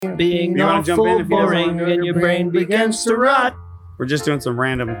being awful boring and your brain begins to rot. We're just doing some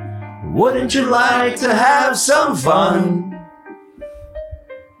random. Wouldn't you like to have some fun?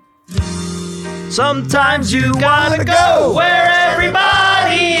 Sometimes you gotta go where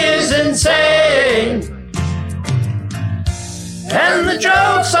everybody is insane, and the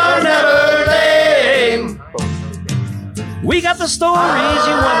jokes are never lame. We got the stories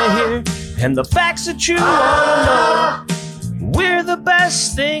you wanna hear and the facts that you wanna know. We're the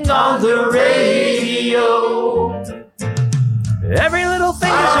best thing on the radio. Every little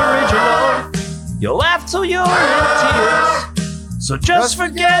thing is original. You'll laugh till you're in tears. So just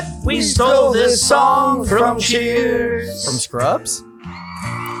forget we stole this song from Cheers. From Scrubs?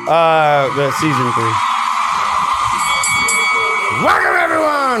 The season 3. Welcome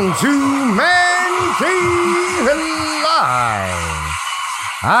everyone to Man Cave Live.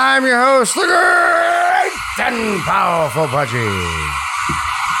 I'm your host, the great and powerful Pudgy.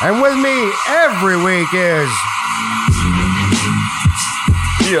 And with me every week is...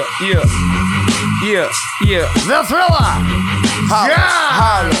 Yeah. The Thriller,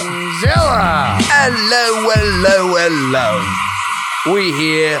 Johnzilla. Hello. We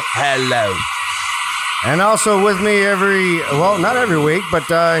here, hello. And also with me not every week, but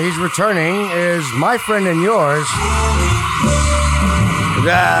he's returning, is my friend and yours.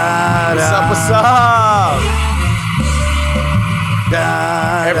 What's up?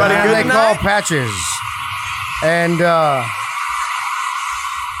 Everybody good They tonight? call Patches. And,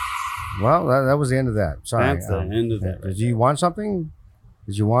 well, that was the end of that. Sorry. That's the end of that. Did you want something?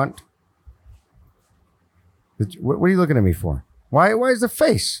 What are you looking at me for? Why is the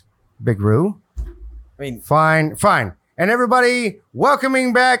face, Big Roo? I mean, Fine. And everybody,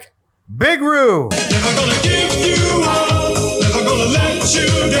 welcoming back Big Roo. Never gonna give you up, never gonna let you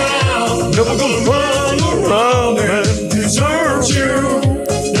down, never gonna run around and desert you,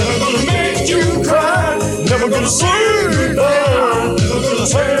 never gonna make you cry, never gonna slow you down, never gonna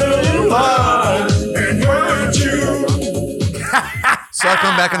tell you lies and hurt you. So I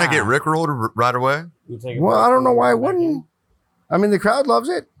come back and I get rickrolled right away? Well, I don't know why I wouldn't. I mean, the crowd loves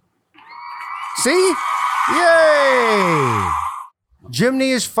it. See? Yay!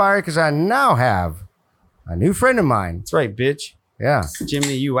 Jimmy is fired because I now have a new friend of mine. That's right, bitch. Yeah.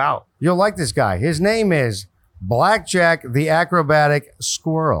 Jimmy, you out. You'll like this guy. His name is Blackjack the Acrobatic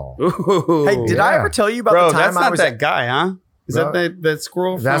Squirrel. Ooh. hey, did I ever tell you about Bro, the time that's I not was that guy, huh? Is Bro, that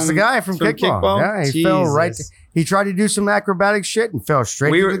squirrel That's the guy from Kickball. Yeah, he fell right. He tried to do some acrobatic shit and fell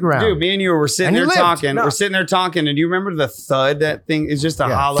straight to the ground. Dude, me and you were sitting And he there lived. talking. No. We're sitting there talking, and do you remember the thud? That thing is just a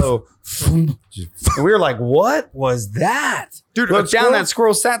hollow. And we were like, "What was that?" Dude, look down. That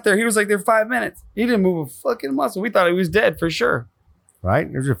squirrel sat there. He was like there 5 minutes. He didn't move a fucking muscle. We thought he was dead for sure.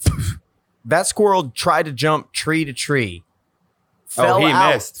 Right? There's a that squirrel tried to jump tree to tree. Fell he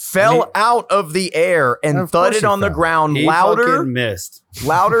out, missed. Fell out of the air and Of course thudded he on the fell. ground He louder fucking missed.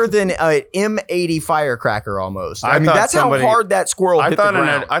 than a M80 firecracker almost. I mean, thought that's somebody- how hard that squirrel hit the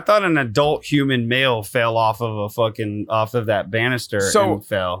ground. I thought an adult human male fell off of that banister and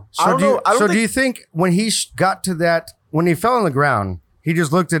fell. I don't know. I don't So think- do you think when he got to that, when he fell on the ground, he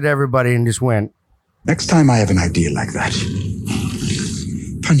just looked at everybody and just went, Next time I have an idea like that,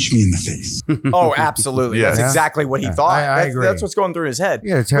 punch me in the face. Oh, absolutely. Yeah. That's exactly what he thought. I agree. That's what's going through his head. "You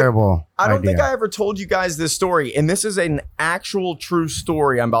got a terrible I don't idea." think I ever told you guys this story, and this is an actual true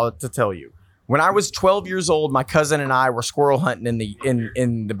story I'm about to tell you. When I was 12 years old, my cousin and I were squirrel hunting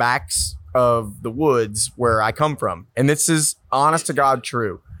in the backs of the woods where I come from, and this is honest to God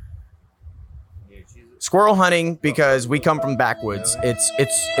true. Squirrel hunting, because we come from backwoods. It's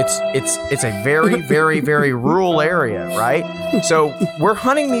a very, very, very rural area, right? So we're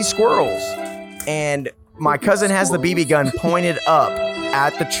hunting these squirrels, and my cousin has the BB gun pointed up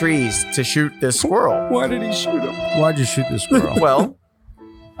at the trees to shoot this squirrel. Why did he shoot him? Why'd you shoot this squirrel? Well,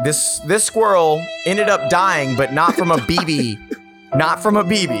 this squirrel ended up dying, but not from a BB. Not from a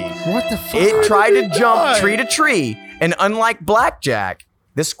BB. What the fuck? It tried to jump tree to tree, and unlike Blackjack,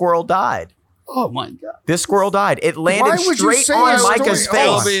 this squirrel died. Oh my god! This squirrel died. It Why landed would you straight say on a Micah's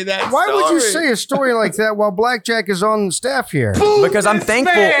story- face. Why would you say a story like that while Blackjack is on staff here? Because I'm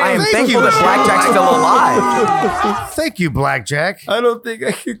thankful. I am Thank thankful you. that Blackjack's still alive. Thank you, Blackjack. I don't think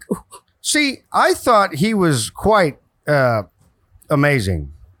I could go. See, I thought he was quite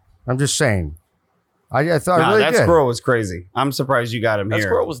amazing. I'm just saying. I thought Nah, really that good. squirrel was crazy. I'm surprised you got him That here.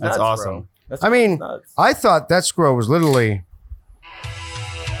 squirrel was nuts, That's awesome. bro. That I mean, squirrel was nuts. I thought that squirrel was literally.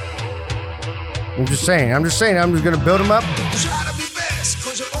 I'm just saying. I'm just going to build him up.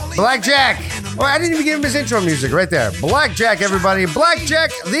 Blackjack. Oh, I didn't even give him his intro music right there. Blackjack, everybody.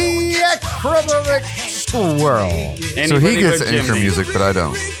 Blackjack, the acrobatic swirl. So he gets but intro Jimny. music, but I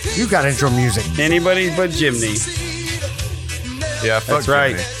don't. You got intro music. Anybody but Jimny. Yeah, That's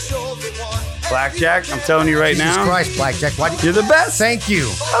right. Blackjack, I'm telling you right Jesus now. Christ, Blackjack. Why You're the best. Thank you.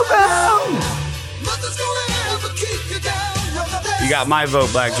 You got my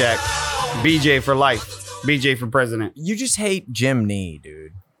vote, Blackjack. BJ for life. BJ for president. You just hate Jimny,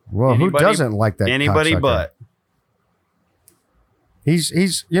 dude. Well, Anybody- who doesn't like that? Anybody cocksucker? but.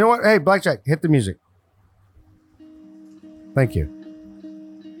 He's. You know what? Hey, Blackjack, hit the music. Thank you.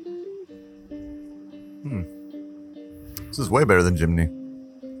 This is way better than Jimny.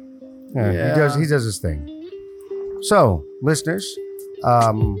 Yeah, He does his thing. So, listeners,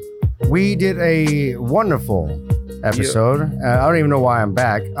 we did a wonderful episode. I don't even know why I'm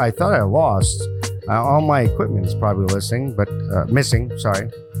back. I thought I lost. All my equipment is probably missing. Sorry,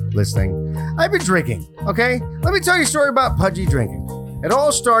 listening. I've been drinking. Okay, let me tell you a story about Pudgy drinking. It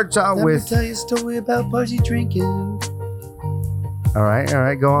all starts out with. tell you a story about Pudgy drinking. All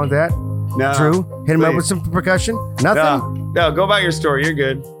right, go on with that. No, Drew, hit him up please. with some percussion. Nothing. No, go about your story. You're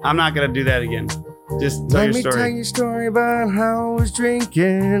good. I'm not gonna do that again. Just tell Let your me story. tell you a story about how I was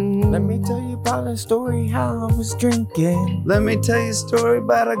drinking. Let me tell you about a story how I was drinking. Let me tell you a story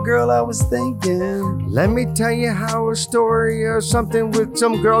about a girl I was thinking. Let me tell you how a story or something with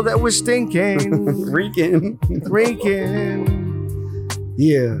some girl that was stinking. Reeking. Drinking.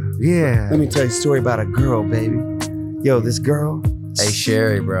 Yeah. Yeah. Let me tell you a story about a girl, baby. Yo, this girl. Hey,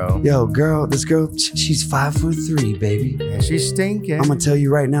 Sherry, bro. Yo, girl, this girl, she's 5'3", baby. Yeah, she's stinking. I'm gonna tell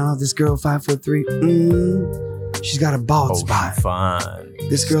you right now, this girl 5'3", she's got a bald spot. Fun.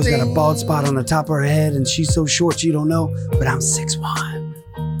 This girl's got a bald spot on the top of her head, and she's so short you don't know, but I'm 6'1",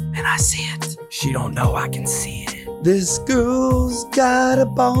 and I see it. She don't know I can see it. This girl's got a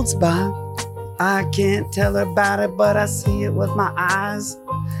bald spot. I can't tell her about it, but I see it with my eyes,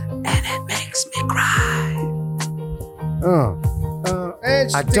 and it makes me cry.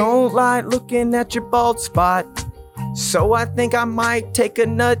 And I don't like looking at your bald spot, so I think I might take a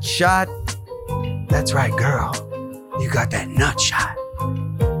nut shot. That's right, girl. You got that nut shot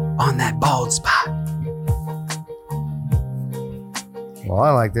on that bald spot. Well,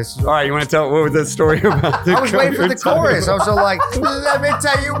 I like this. All right, you want to tell what was that story about? I was waiting for the chorus. I was so like, let me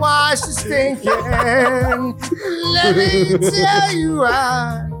tell you why she's stinking. Let me tell you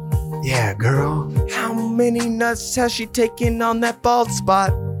why. Yeah, girl. How many nuts has she taken on that bald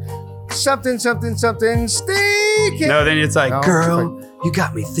spot? Something, stinking. No, then it's like, No, girl, you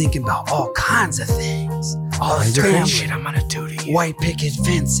got me thinking about all kinds of things. All the Damn family, shit I'm gonna do to you. white picket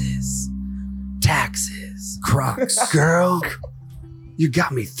fences, taxes. Crocs. Girl, you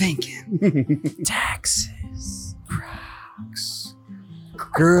got me thinking. Taxes.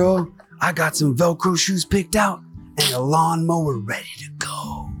 Girl, I got some Velcro shoes picked out and a lawnmower ready to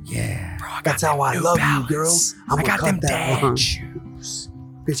go. Yeah. Bro, I That's got how I them love New you, girl. Balance. I'm I gonna got cut them that dad lawn. shoes.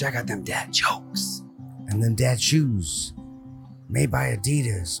 Bitch, I got them dad jokes. And them dad shoes made by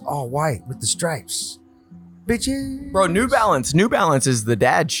Adidas, all white with the stripes. Bitches. Bro, New Balance is the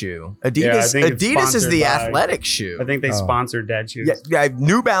dad shoe. Yeah, I Adidas think it's Adidas is sponsored the by- athletic shoe. I think they sponsored dad shoes. Yeah,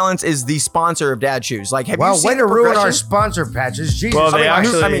 New Balance is the sponsor of dad shoes. Like, have you Well, seen way the to ruin our progression? sponsor patches. Jesus. Well, they I mean,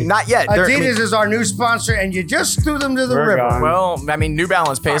 actually- I mean, not yet. They're- I Adidas mean, is our new sponsor, and you just threw them to the We're river. gone. well, I mean, New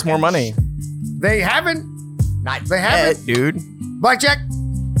Balance pays more money. They haven't. Not They yet, haven't? dude. Blackjack.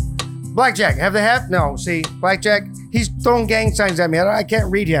 Have they have? No. See, Blackjack. He's throwing gang signs at me. I can't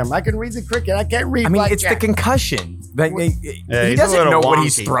read him. I can read the cricket. I can't read. I mean, Blackjack. it's the concussion. Like, Yeah, he he's a doesn't little know what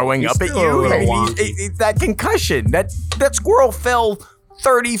he's wonky. throwing He's up at still a you. little I mean, wonky. it's that concussion. That squirrel fell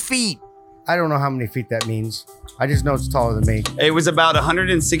 30 feet. I don't know how many feet that means. I just know it's taller than me. It was about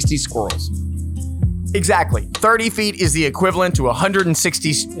 160 squirrels. Exactly. 30 feet is the equivalent to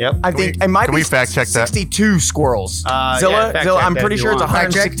 160. Yep. I think it might can be we fact check that? 62 squirrels. Yeah, Zilla, fact Zilla, check I'm that pretty if sure you it's want.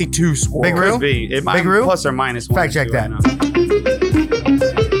 Fact check. 162 squirrels. Big Roo? Could be. It might Big Roo? plus or minus one. Fact or check two, that. I know.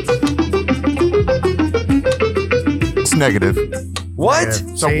 It's negative. What? Yeah.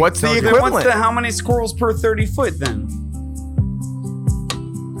 So See, what's the told you. Then equivalent? what's the how many squirrels per 30 foot then?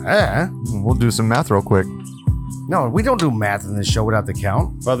 We'll do some math real quick. No, we don't do math in this show without the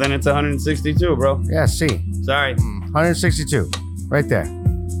count. Well, then it's 162, bro. Yeah, see. Sorry. 162. Right there.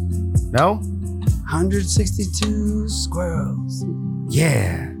 No? 162 squirrels.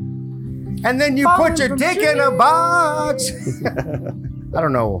 Yeah. And then you put your dick in a box. I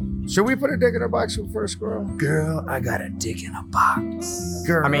don't know. Should we put a dick in a box for a squirrel? Girl, I got a dick in a box.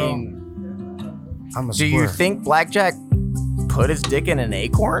 Girl. I mean, I'm a do you squirrel. think Blackjack put his dick in an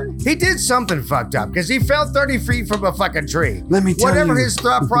acorn? He did something fucked up because he fell 30 feet from a fucking tree. Let me tell Whatever you. his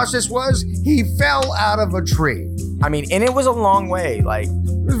thought process was, he fell out of a tree. I mean, and it was a long way. Like,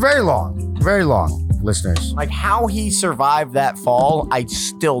 It was very long. Very long, listeners. Like how he survived that fall, I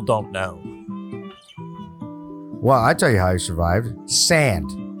still don't know. Well, I tell you how he survived. Sand.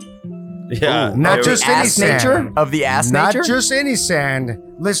 Yeah. Not just any Ass nature? sand. Of the ass Not nature? just any sand.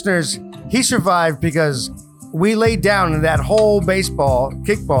 Listeners, he survived because we laid down in that whole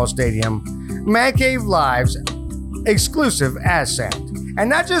kickball stadium, Man Cave Live's exclusive ass sand. And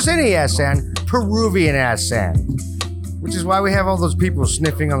not just any ass sand, Peruvian ass sand. Which is why we have all those people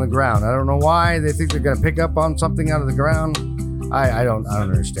sniffing on the ground. I don't know why. They think they're going to pick up on something out of the ground. I don't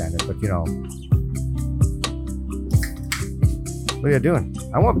understand it, but you know. What are you doing?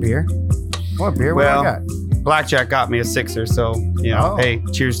 I want beer. What do I got? Blackjack got me a sixer, so, you know, hey,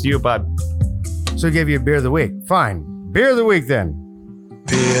 cheers to you, bud. So he gave you a beer of the week. Fine. Beer of the week then.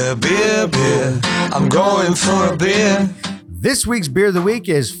 Beer, beer, beer. I'm going for a beer. This week's beer of the week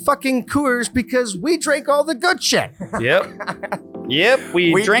is fucking Coors because we drank all the good shit. Yep.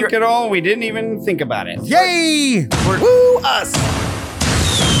 We drank it all. We didn't even think about it. Yay! Woo, us.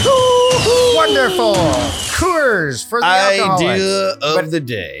 Wonderful. Coors for the alcoholics. Idea of the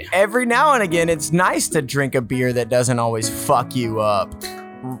day. Every now and again, it's nice to drink a beer that doesn't always fuck you up.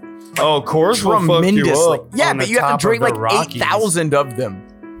 Oh, Coors will fuck you Tremendously. up. Yeah, on but the you have top to drink of like the Rockies. 8,000 of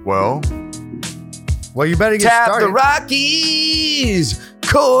them. Well, Well, you better get Tap started. the Rockies.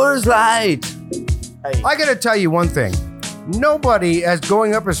 Coors Light. I gotta tell you one thing. Nobody, as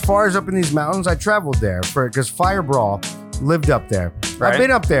going up as far as up in these mountains, I traveled there because Fire Brawl lived up there. Right. I've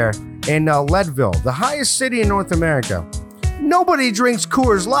been up there in Leadville, the highest city in North America. Nobody drinks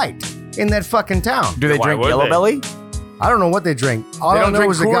Coors Light in that fucking town. Do they Why drink would Yellow they? Belly? I don't know what they drink. All They I don't know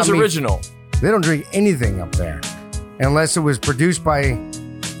drink is it got Coors me. Original. They don't drink anything up there unless it was produced by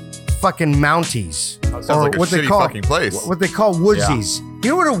fucking Mounties. sounds like a shitty fucking place. What they call woodsies.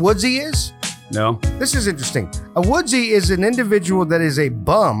 You know what a woodsy is? No. This is interesting. A woodsy is an individual that is a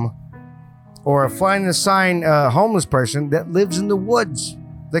bum or a fly in the sign homeless person that lives in the woods.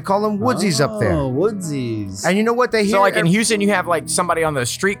 They call them woodsies up there. Oh, woodsies. And you know what they hear? So like in Houston, you have like somebody on the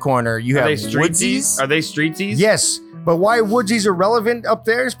street corner. You Are have they streetsies? woodsies. Are they streetsies? Yes. But why woodsies are relevant up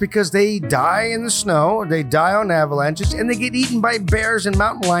there is because they die in the snow, they die on avalanches, and they get eaten by bears and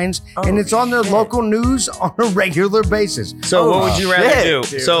mountain lions, and it's on their local news on a regular basis. So what would you rather shit, do?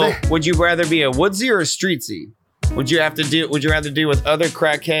 dude. So would you rather be a woodsy or a streetsy? Would you rather deal with other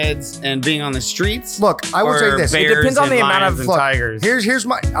crackheads and being on the streets? Look, I will or tell you this. It bears depends on and the amount lions of- and Look, tigers. Here's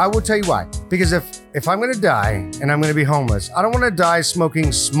my. I will tell you why. Because if I'm gonna die and I'm gonna be homeless, I don't want to die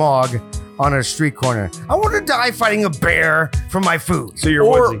smoking smog on a street corner. I want to die fighting a bear for my food. So you're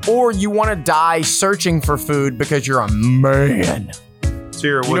woodsy. Or you want to die searching for food because you're a man. So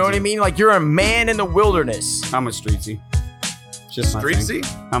you're a woodsy. You know what I mean? Like you're a man in the wilderness. I'm a streetsy. Just my thing.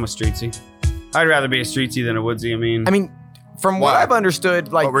 Streetsy? I'm a streetsy. I'd rather be a streetsy than a woodsy. I mean, from what Why? I've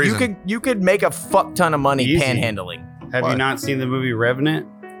understood, like What reason? you could make a fuck ton of money Easy. panhandling. Have you What? not seen the movie Revenant?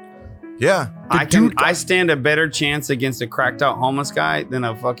 Yeah. I stand a better chance against a cracked out homeless guy than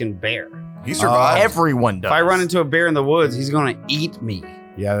a fucking bear. He survived. Everyone does. If I run into a bear in the woods, he's gonna eat me.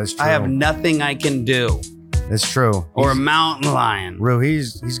 Yeah, that's true. I have nothing I can do. That's true. Or a mountain lion. Rue,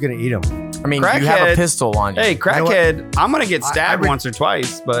 he's gonna eat him. I mean, you have a Crackhead. pistol on you. Hey, know what? crackhead, I'm gonna get stabbed I- once or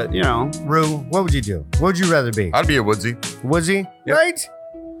twice, but you know, Rue, what would you do? What would you rather be? I'd be a woodsy. Woodsy? Yep. Right?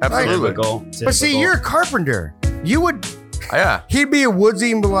 Absolutely. typical. But see, typical. you're a carpenter. You would. Yeah. He'd be a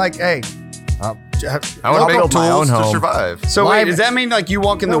woodsy and be like, hey. I I'll want to build make my own tools to home. survive. So Live- wait, does that mean like you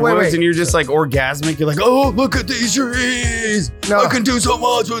walk in No, the wait, woods wait. and you're just like orgasmic? You're like, oh, look at these trees. No. I can do so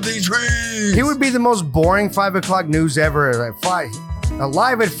much with these trees. He would be the most boring 5 o'clock news ever. Like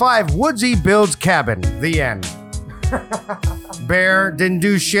live at 5, Woodsy builds cabin. The end. Bear didn't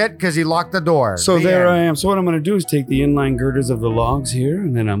do shit because he locked the door. So The there end. I am. So what I'm going to do is take the inline girders of the logs here,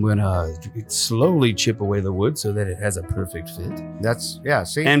 and then I'm going to slowly chip away the wood so that it has a perfect fit. That's, yeah,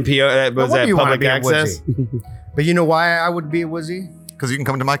 see? NPO, No was wonder that you wanna public be a access? But you know why I would be a Woodsy? Because you can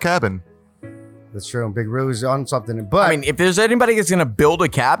come to my cabin. That's true. Big Rue's on something. But, I mean, if there's anybody that's gonna build a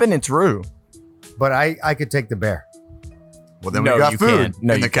cabin, it's Rue. but I could take the bear. Well, then No, we got you food can't.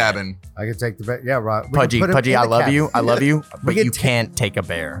 No, in you the cabin. I could take the bear. Yeah, right. We Pudgy, could put him Pudgy, in I the love cabin. you. I love you. But can you ta- can't take a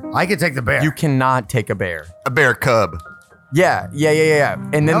bear. I could take the bear. You cannot take a bear. A bear cub. Yeah.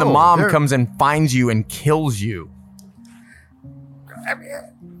 And then the No, mom they're- comes and finds you and kills you.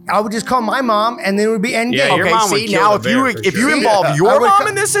 I would just call my mom, and then it would be end Yeah, game. your Okay, mom would see kill now the if you bear for if you sure. involve I your would mom co-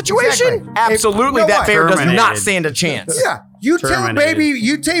 in this situation, Exactly. absolutely You know that what? bear does not Terminated. stand a chance. Yeah, you tell Terminated. baby,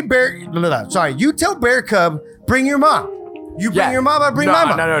 you tell bear. Sorry, you tell bear cub, bring your mom. You bring Yeah. your mom, I bring no, my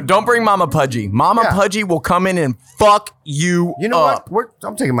mom. No, don't bring Mama Pudgy. Mama Yeah. Pudgy will come in and fuck you You know up. what?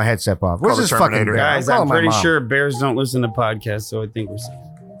 I'm taking my headset off. Where's Call the this fucking Terminator. bear? Guys, calling I'm my pretty mom. sure bears don't listen to podcasts, so I think we're safe.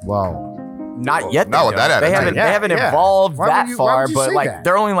 Well, Not yet. Not with that They attitude. haven't Yeah. evolved Why that would you far, say but like that?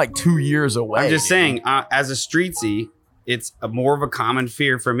 they're only like 2 years away. I'm just saying, as a streetsy, it's more of a common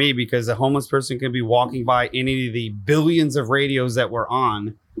fear for me because a homeless person can be walking by any of the billions of radios that we're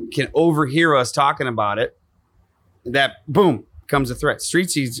on, can overhear us talking about it. That boom comes a threat.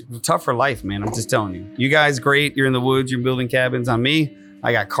 Streetsy's tough for life, man. I'm just telling you. You guys, great. You're in the woods. You're building cabins. On me,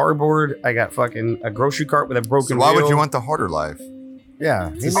 I got cardboard. I got fucking a grocery cart with a broken So why would wheel. you want the harder life?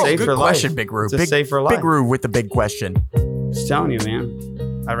 Yeah. It's a Oh, safer good question, life. Big Roo. It's a safer life. Big Roo with the big question. Just telling you,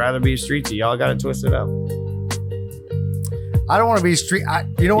 man. I'd rather be a streetsy. Y'all got to twist it up. I don't want to be a street.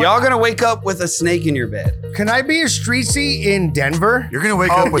 You know what? Y'all gonna wake up with a snake in your bed. Can I be a streetsy in Denver? You're gonna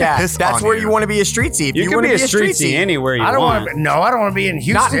wake Oh up with yeah, piss that's on where you want to be a streetsy. If You you can want be to a streetsy anywhere you I don't want. want to. No, I don't want to be in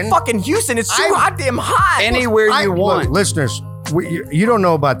Houston. Not in fucking Houston. It's too goddamn hot. Anywhere you want. Look, listeners, you don't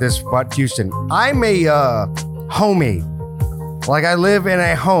know about this about Houston. I'm a homie. Like I live in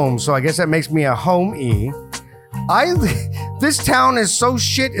a home, so I guess that makes me a homie. This town is so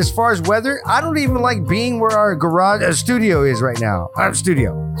shit as far as weather. I don't even like being where our studio is right now.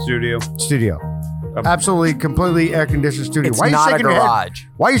 Studio. Absolutely, completely air conditioned studio. It's Why are you not a shaking your head? garage.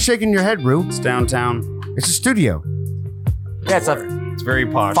 Why are you shaking your head, Rue? It's downtown. It's a studio. Yeah, it's a It's very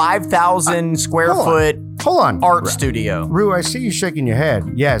posh. 5,000 square hold on. foot Hold on. art studio. Rue, I see you shaking your head.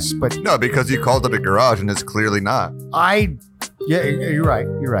 Yes, but No, because you called it a garage and it's clearly not. yeah, you're right.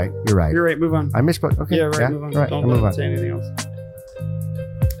 You're right. You're right. You're right. Move on. I misspoke. Okay. Yeah, right. Move on. Right. Don't, I'll move on. say anything else.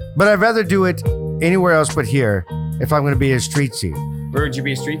 But I'd rather do it anywhere else but here if I'm going to be a streetsy. Where would you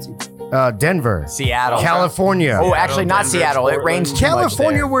be a streetsy? Denver, Seattle. California. Oh, actually, not Denver, Seattle. It Portland. rains too much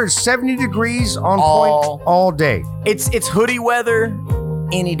California, there. where it's 70 degrees on All- point all day. It's hoodie weather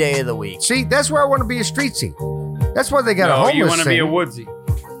any day of the week. See, that's where I want to be a streetsy. That's why they got a No, homeless you want to be a thing. woodsy.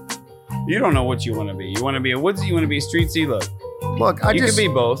 You don't know what you want to be. You want to be a woodsy. You want to be a streetsy. Look, Look, you could be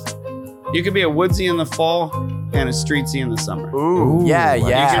both. You could be a woodsy in the fall and a streetsy in the summer. Ooh, yeah, You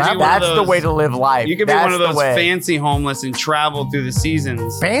yeah. could be one of That's the those- way to live life. You could be That's one of the those way. fancy homeless and travel through the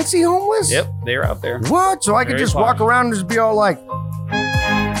seasons. fancy homeless. Yep, they're out there. What? So I could Very just posh. walk around and just be all like,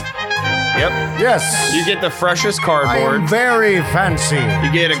 Yep. yes, You get the freshest I cardboard. am very fancy.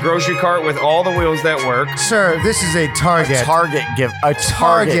 You get a grocery cart with all the wheels that work. Sir, this is a Target.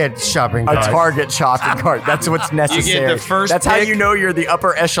 Target shopping a cart. Target shopping cart. That's what's necessary. first That's how pick. you know you're the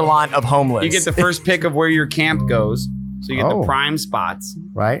upper echelon of homeless. You get the first pick of where your camp goes. So you get Oh. the prime spots,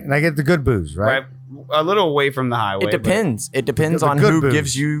 Right? And I get the good booze, right? right? A little away from the highway. It depends. It depends The on good who booze.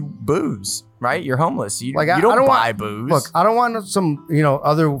 gives you booze, right? You're homeless. You, Like, you I don't don't buy want- booze. Look, I don't want some,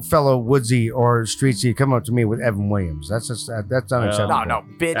 other fellow woodsy or streetsy come up to me with Evan Williams. That's just that's unacceptable. no,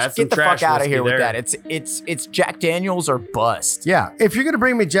 bitch, That's some get the trash fuck out of whiskey here with there. that. It's Jack Daniels or bust. Yeah, if you're gonna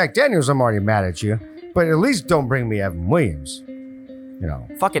bring me Jack Daniels, I'm already mad at you. But at least don't bring me Evan Williams.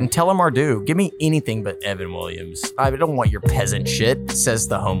 Fucking tell him our due. Give me anything but Evan Williams. I don't want your peasant shit, says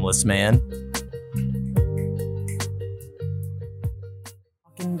the homeless man.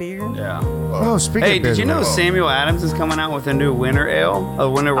 Fucking beer. Yeah. Oh, speaking Hey, of did you know business- Samuel Adams is coming out with a new winter ale, a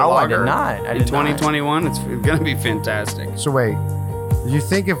winter Oh, I lager? did not. I in did not. 2021, it's going to be fantastic. So wait, you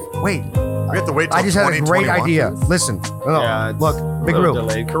think if wait? We have to wait till I just had a great 2021. idea. Listen, no, Yeah, it's look, Big a little Roo,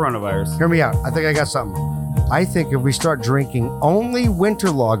 delayed. Coronavirus. hear me out. I think I got something. I think if we start drinking only winter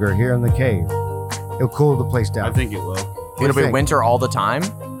lager here in the cave, it'll cool the place down. I think it will. What do It'll you be think? winter all the time.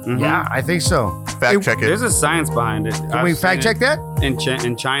 Mhm. Yeah, I think so. Fact check it. There's a science behind it. Can we fact check that? In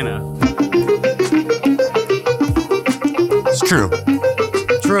China. It's true.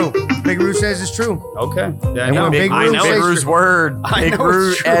 True. Big Roo says it's true. Okay. Yeah, And no, when Big I Roo know says- it. Big Roo's word. I Big know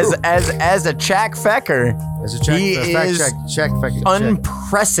Roo, it's true. as a Jack Fecker, As a check, He fact is check,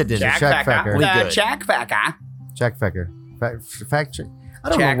 unprecedented. Jack Jack Fecker. Fecker. Good. Jack Fecker. check Fecker. Fact check. I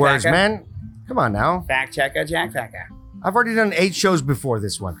don't Jack know words, Fecker. man. Come on now. Fact checker, Jack Fecker. I've already done 8 shows before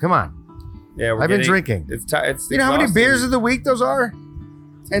this one. Come on. Yeah, I've been drinking. It's You know how many exhausting. beers of the week those are?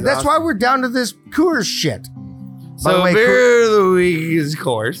 And that's why we're down to this Coors shit. By the So way, beer of the week is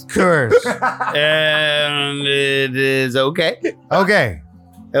Coors, Coors. and it is okay. Okay.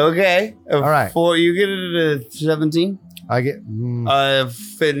 Okay. All right. For you get it at 17. I get.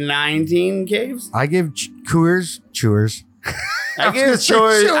 For 19 caves. I give Coors chewers. I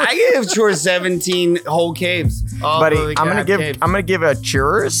give Chores 17 whole caves. All Buddy, the I'm gonna caves. give a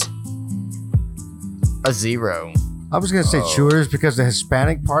Churros a 0. I was gonna say chewers because the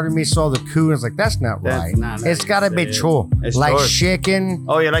Hispanic part of me saw the coup and was like, that's not That's right. not how It's you gotta say be it. true. It's Like chores. chicken.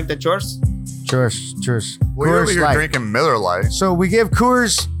 Oh, you like the Chores? Chewers. We're over Coors here Light. drinking Miller Lite. So we give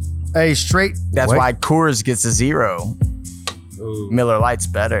Coors a straight. That's Wait. why Coors gets a 0. Miller Lite's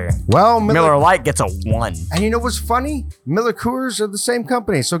better. Well, Miller Lite gets a 1. And you know what's funny? Miller Coors are the same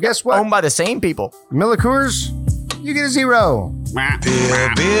company. So guess what? Owned by the same people. Miller Coors, you get a 0.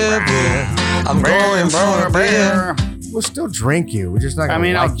 I'm going for a beer. We'll still drink you. We're just not I gonna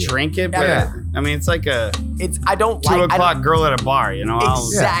mean, like I'll you. drink it, but Yeah. I mean, it's like a I don't 2 like. I o'clock don't- girl at a bar, you know?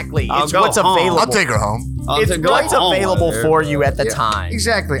 Exactly. I'll It's go what's home. available. I'll take her home. I'll It's to go what's home available with her. for you at the time.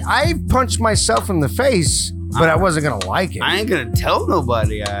 Exactly. I punched myself in the face, but I wasn't gonna like it. I ain't gonna tell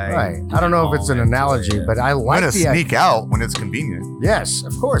nobody. Right. I don't know if it's an analogy, but I I'm like gonna the sneak out when it's convenient. Yes,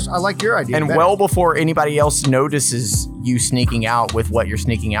 of course. I like your idea. And better. well before anybody else notices you sneaking out with what you're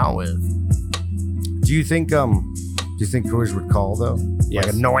sneaking out with. do you think Coors would call though? Yes.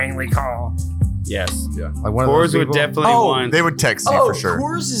 Like annoyingly call. Yes. Like one of Coors those would people? definitely Oh, want. They would text you for sure.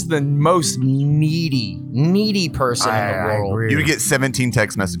 Coors is the most needy person in the I world. agree. You would get 17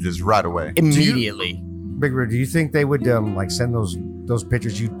 text messages right away. Immediately. Big Red, do you think they would like send those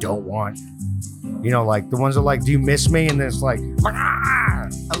pictures you don't want? You know, like the ones that like, do you miss me? And then it's like, "Ah!"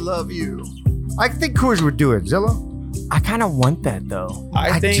 I love you. I think Coors would do it. Zillow? I kind of want that though.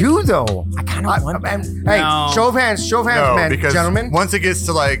 I think do though. I kind of want that. Hey, No. show of hands, No, man, because gentlemen. once it gets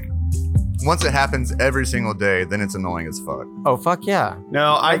to once it happens every single day, then it's annoying as fuck. Oh, fuck yeah.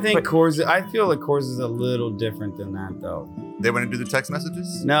 No, I Like, think but- Coors. I feel like Coors is a little different than that, though. They wouldn't do the text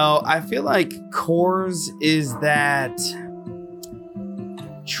messages? No, I feel like Coors is that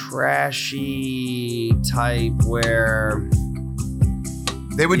trashy type where,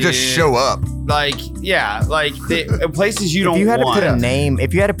 They would just Yeah. show up. like, yeah, like places you don't If you had to want. put a name,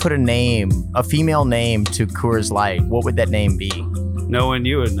 a female name to Coors Light, what would that name be? No one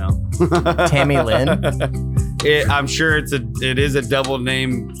you would know. Tammy Lynn? I'm sure it is a double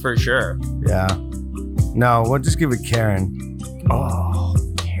name for sure. Yeah. No, we'll just give it Karen. Oh,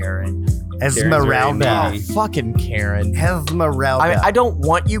 Karen. Esmeralda. very Oh, fucking Karen. Esmeralda. I don't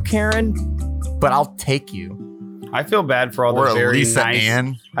want you, Karen, but I'll take you. I feel bad for all Or the very Lisa nice.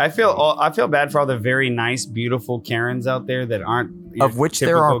 Ann. I feel bad for all the very nice, beautiful Karens out there that aren't your Of which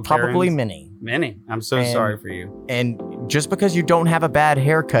there are typical probably Karens. many. Many. I'm so And- sorry for you. And just because you don't have a bad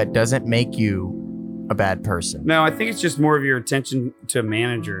haircut doesn't make you a bad person. No, I think it's just more of your attention to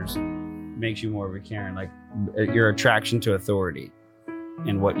managers makes you more of a Karen, like your attraction to authority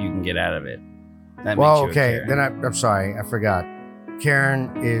and what you can get out of it. That Well, makes you a okay. Karen. Then I'm sorry. I forgot. Karen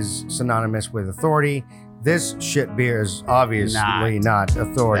is synonymous with authority. This shit beer is obviously not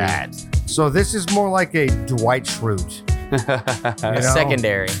authority. That. So this is more like a Dwight Schrute. You know?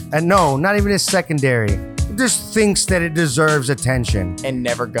 Secondary. And no, not even a secondary. It just thinks that it deserves attention. And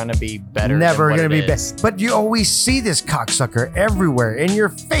never gonna be better. Never than what gonna it be better. is. But you always see this cocksucker everywhere in your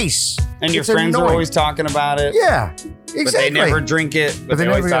face. And your It's friends are annoying. always talking about it. Yeah, exactly. But they never drink it, but they they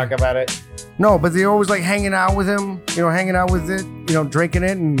always never- talk about it. No, but they're always like hanging out with him, hanging out with it, drinking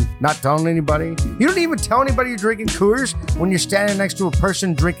it and not telling anybody. You don't even tell anybody you're drinking Coors when you're standing next to a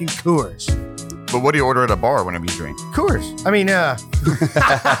person drinking Coors. But what do you order at a bar whenever you drink? Coors. I mean,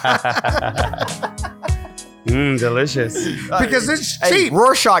 Delicious. because it's Hey, cheap.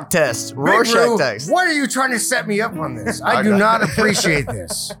 Rorschach test. Big Rorschach Roo, test. why are you trying to set me up on this? I do not appreciate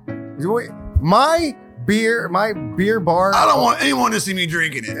this. My beer bar. I don't want anyone to see me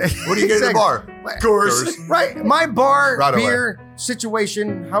drinking it. What do you get at the bar? Coors. Right, my bar Right away. beer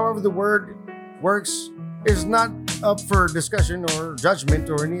situation, however the word works, is not up for discussion or judgment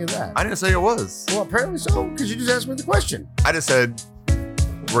or any of that. I didn't say it was. Well, apparently so, because you just asked me the question. I just said,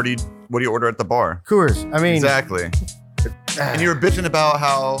 what do you order at the bar? Coors. I mean, Exactly. And you were bitching about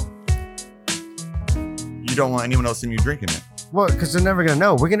how you don't want anyone else seeing you drinking it. well, because they're never gonna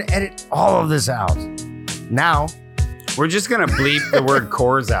know. We're gonna edit all of this out. Now, We're just gonna bleep the word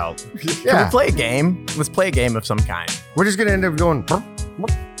Coors out. Can yeah, we play a game? Let's play a game of some kind. we're just gonna end up going.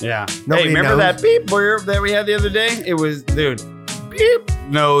 Yeah. Nobody hey, remember knows. that beep beer that we had the other day? It was, dude, beep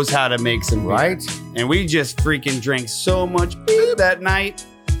knows how to make some beer. Right? And we just freaking drank so much beep that night.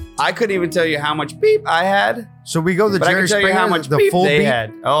 I couldn't even tell you how much beep I had, So we go the but I Jerry can tell you Springer, how much the beep full they beep,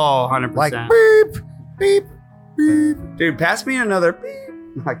 had. Oh, 100%. like beep, beep, beep. Dude, pass me another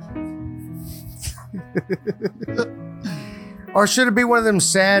beep. Like, Or should it be one of them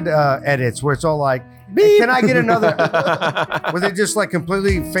sad edits where it's all like, "Hey, can I get another?" Where they just like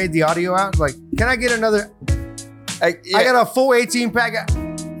completely fade the audio out. Like, can I get another? I got a full 18 pack.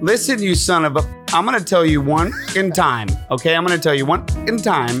 Listen, you son of a. I'm going to tell you one in time. Okay? I'm going to tell you one in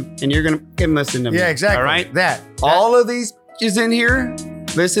time, and you're going to fucking listen to me. Yeah, exactly. All right? That. All of these is in here.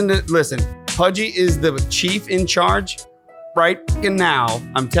 Listen. Pudgy is the chief in charge right fucking now.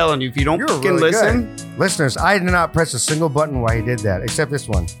 I'm telling you, if you don't You're fucking really listen, Listeners, I did not press a single button while he did that, except this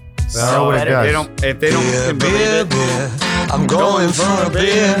one. I don't know so what it if they does. don't fucking believe it, I'm going for a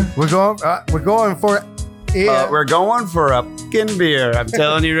beer. We're going for it. We're going for a fucking beer. I'm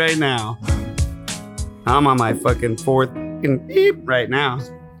telling you right now. I'm on my fucking fourth fucking beep right now.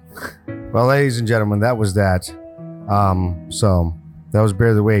 Well, ladies and gentlemen, that was that. So that was Beer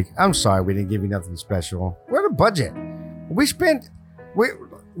of the Week. I'm sorry we didn't give you nothing special. We're at a budget. We spent.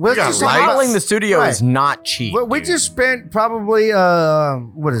 Remodeling the studio is not cheap. We just spent probably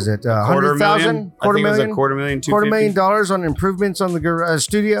what is it? $100,000, $250,000 on improvements on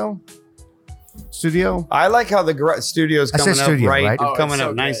the studio. I like how the studio's coming up studio, right, right? coming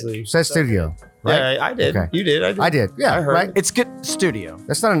up nicely. Says studio. Right? Yeah, I did. Okay. You did. I did. Yeah, I heard. right. It's good studio.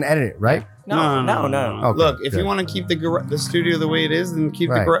 That's not an edit, right? No. Okay, Look, if good. you want to keep the studio the way it is, then keep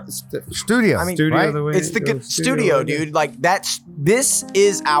Right. studio. I mean, studio right? the way It's the good studio, dude. Like this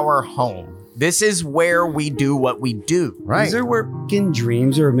is our home. This is where we do what we do. Right. These are where fucking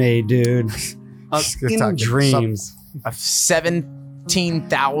dreams are made, dude. Fucking talking dreams. A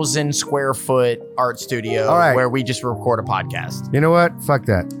 17,000 square foot art studio All right. where we just record a podcast. You know what? Fuck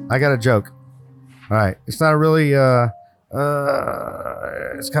that. I got a joke. All right. It's not really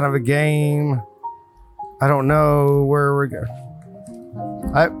it's kind of a game. I don't know where we're going.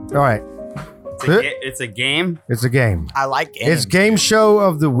 All right. It's a game. It's a game. I like games. It's game show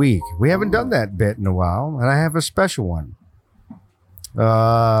of the week. We haven't done that bit in a while, and I have a special one.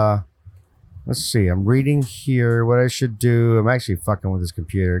 Let's see. I'm reading here what I should do. I'm actually fucking with this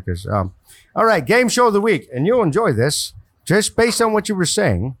computer because all right, game show of the week, and you'll enjoy this just based on what you were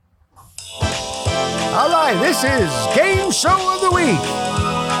saying. All right, this is game show of the week.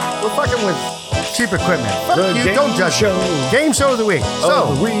 We're fucking with cheap equipment. Fuck you, don't judge me. Game show of the week.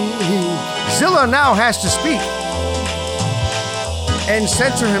 So, Zilla now has to speak and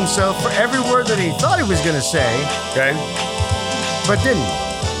censor himself for every word that he thought he was going to say, Okay. but didn't.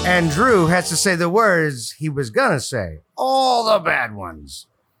 And Drew has to say the words he was going to say, all the bad ones,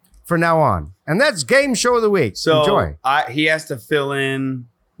 for now on. And that's game show of the week. So Enjoy. he has to fill in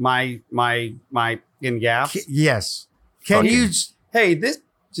my in gaps. Yes. Can you? Hey, this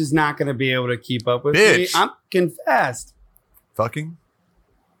is not going to be able to keep up with me. Bitch. I'm fast, Fucking.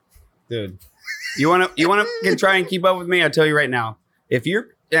 dude. You want to try and keep up with me? I'll tell you right now. If your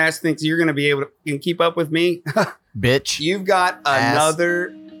ass thinks you're going to be able to keep up with me, bitch. you've got Ass.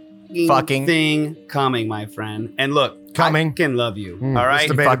 another Fucking. thing coming, my friend. And look, Coming. I can love you. Mm, all right.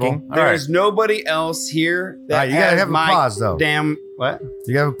 it's debatable. Fucking. All right. There's nobody else here that All right, you gotta has have a my pause, though. Damn what?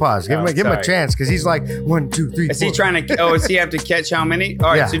 You have a pause. Give Oh, him a sorry. chance because he's like 1, 2, 3, Is he 4. trying to? Oh, does he have to catch how many? All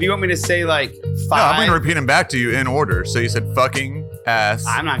right. Yeah. So do you want me to say like No, 5? I'm going to repeat them back to you in order. So you said fucking, ass.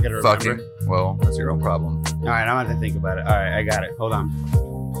 I'm not gonna fucking. remember. Well, that's your own problem. All right, I'm gonna have to think about it. All right, I got it. Hold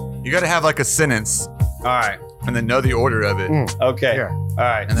on. You got to have like a sentence All right. and then know the order of it. Okay. Here. All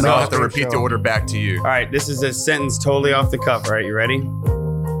right. And then So, I'll have to Game repeat the show. order back to you. all right. This is a sentence totally off the cuff. All right. You ready?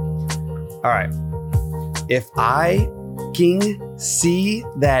 All right. If I see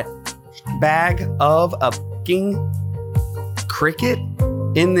that bag of a cricket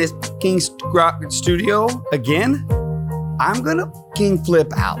in this studio again, I'm gonna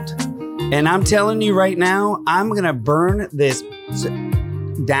flip out. And I'm telling you right now, I'm gonna burn this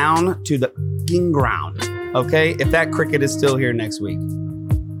down to the ground. Okay? If that cricket is still here next week.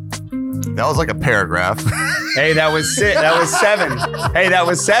 That was like a paragraph. Hey, that was 7. Hey, that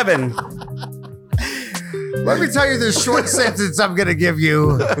was 7. Let me tell you the short sentence I'm going to give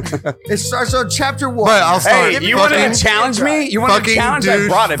you. It starts on chapter 1. But I'll start. Hey, you want to challenge me? You want to Fucking challenge? dude. I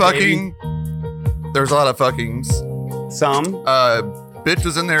brought it, Fucking. There's a lot of fuckings. baby. Some. Bitch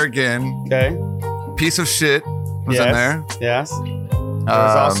was in there again. Okay. Piece of shit was in Yes. there. Yes.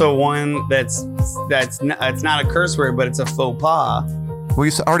 There's also one that's it's not a curse word, but it's a faux pas. Well,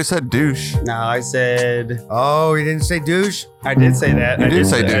 you already said douche. No, I said Oh, he didn't say douche? I did say that. You I did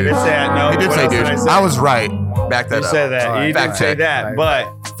say I douche. did say that. No, He did what say else did douche. I say? I was right. Back that You up. said that. All right. You Fact did say check. that, Right.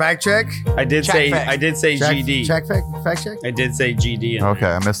 but Fact check? I did Check say fact. I did say Check, GD. fact check? I did say GD. in Okay,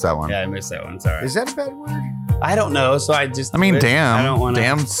 there. I missed that one. Yeah, I missed that one. Sorry. Is that a bad word? I don't know, so I just. I mean, I damn. don't want to.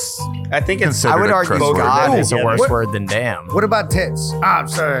 Damn's. I think it's. considered I would a argue curse word. God is a together. worse What- word than damn. What about tits? I'm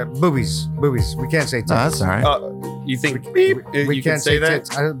sorry, boobies. Boobies. We can't say tits. No, that's all right. You think We you can can't say that?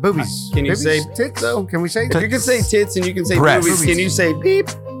 tits. Boobies. Can you Boobies? say tits? Though? Can we say You can say tits and you can say Breasts. boobies. Can you say beep?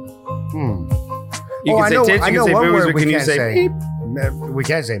 Hmm. You Oh, can say tits. You can say boobies, but can you say beep? We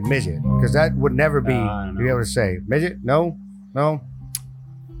can't say midget because that would never be No. be able to say midget. No.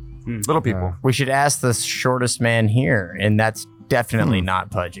 Little people. We should ask the shortest man here, and that's definitely not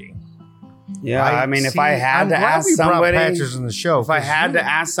Pudgy. Yeah, I mean, if see, I had I'm to glad ask we brought somebody, Patches in the show. if I 'cause had you- to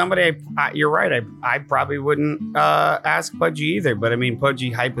ask somebody, you're right. I probably wouldn't ask Pudgy either. But I mean,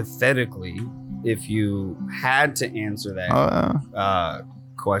 Pudgy hypothetically if you had to answer that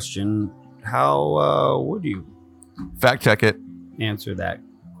question, how would you Fact check it. answer that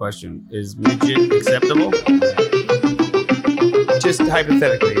question? Is midget acceptable? Just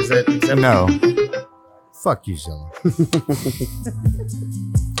hypothetically, is that acceptable? No. Fuck you, Zilla.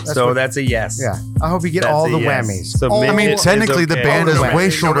 So that's a yes. Yeah. I hope you get That's all a the yes. whammies. So All I mean, midget technically, is the okay. band is All the way way.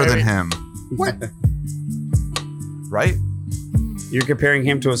 shorter than him. What? Right? You're comparing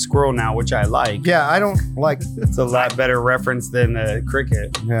him to a squirrel now, which I like. Yeah, I don't like. It's a lot better reference than the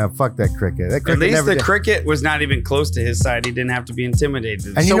cricket. Yeah, fuck that cricket. That cricket At least never the did. cricket was not even close to his side. He didn't have to be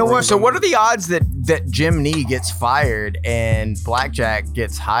intimidated. And you know what? So what are the odds that Jim Nee gets fired and Blackjack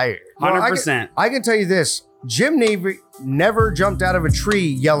gets hired? Well, 100%. I can tell you this. Jim Neve never jumped out of a tree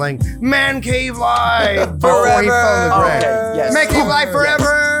yelling, "Man Cave Live!" before he fell in the ground. Okay, yes. Man Cave Live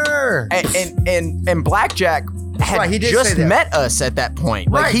forever! And Blackjack had Right, he did just say that. met us at that point.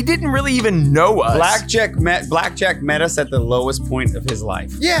 Like Right. he didn't really even know us. Blackjack met us at the lowest point of his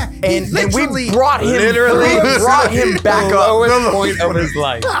life. Yeah, and literally, we brought him back the up. lowest point of his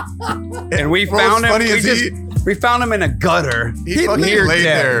life. And we found him. funny is We found him in a gutter. He fucking near laid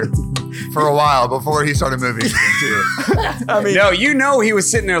death. there for a while before he started moving into it. I mean, no, you know, he was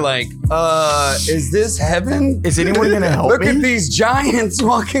sitting there like, is this heaven? Is anyone gonna help Look me? at these giants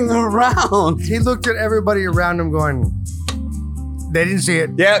walking around. he looked at everybody around him going, they didn't see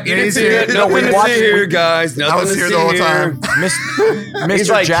it. Yep, you They didn't see it. No, Nothing we to watched see it. here, guys. Nothing I was to here see the whole here. time. Mr. He's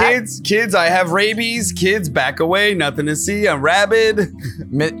like, Jack, kids, I have rabies. Kids, back away. Nothing to see. I'm rabid.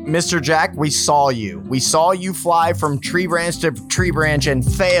 Mr. Jack, we saw you. We saw you fly from tree branch to tree branch and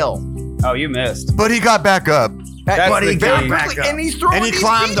fail. Oh, you missed. But he got back up. That's But the he got key. back up. And he's throwing And he these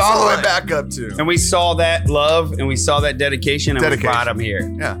climbed beats all the way on. back up, too. And we saw that love and we saw that dedication and we Dedication. brought him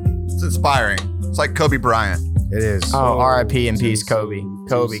here. Yeah. It's inspiring. It's like Kobe Bryant. It is. Oh, R.I.P. in peace, Too Kobe. soon.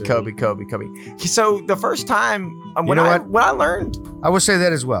 Kobe, Too Kobe, soon. Kobe, Kobe. So the first time You know what? when I learned, I will say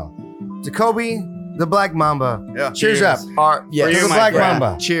that as well. To Kobe, the Black Mamba. Yeah. Cheers up. yeah, For you, the my Black friend.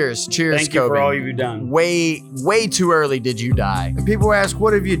 Mamba. Cheers, Thank you Kobe. for all you've done. Way too early did you die. And people ask,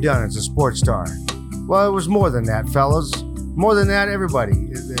 what have you done as a sports star? Well, it was more than that, fellas. More than that, everybody,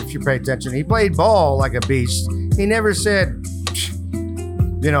 if you pay attention. He played ball like a beast. He never said,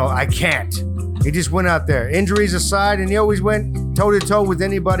 I can't. He just went out there, injuries aside, and he always went toe to toe with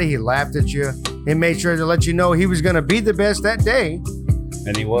anybody. He laughed at you. He made sure to let you know he was going to be the best that day.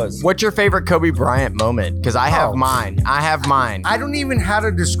 And he was. What's your favorite Kobe Bryant moment? Because I have Oh. mine. I don't even know how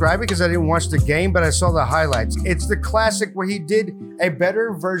to describe it because I didn't watch the game, but I saw the highlights. It's the classic where he did a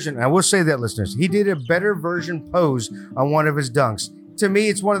better version. I will say that, listeners. He did a better version pose on one of his dunks. To me,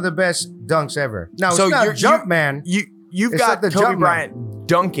 it's one of the best dunks ever. Now, So it's not you're- Jumpman. You've It's got not the Kobe jump Bryant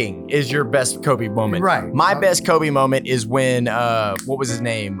dunking is your best Kobe moment. Right. My best Kobe moment is when what was his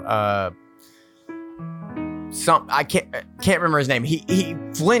name? I can't remember his name. He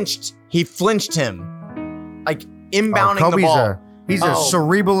flinched. He flinched him, like inbounding the Kobe's ball. He's a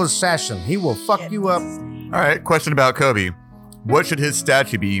cerebral assassin. He will fuck you up. All right. Question about Kobe. What should his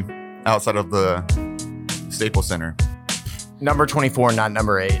statue be outside of the Staples Center? Number 24, not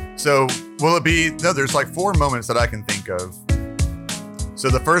number 8. So will it be? No, there's like 4 moments that I can think of. So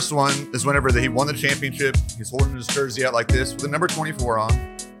the first one is whenever he won the championship. He's holding his jersey out like this with the number 24 on.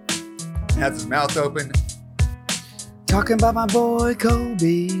 Has his mouth open. Talking about my boy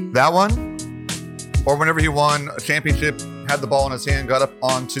Kobe. That one. Or whenever he won a championship, had the ball in his hand, got up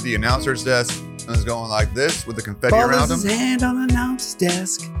onto the announcer's desk, and was going like this with the confetti Ball around is his him. hand on the announcer's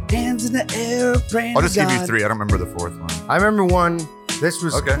desk. Hands in the air, praying I'll just to give you God. 3. I don't remember the 4th one. I remember one. This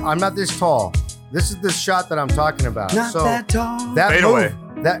was. Okay. I'm not this tall. This is the shot that I'm talking about. Not so that tall. that Fadeaway.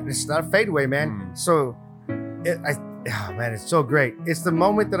 move, that it's not a fadeaway, man. So, man, it's so great. It's the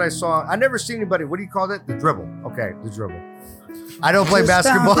moment that I saw. I never seen anybody. What do you call that? The dribble. Okay, the dribble. I don't play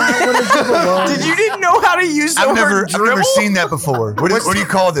basketball. Did you didn't know how to use the word dribble? that before. What do you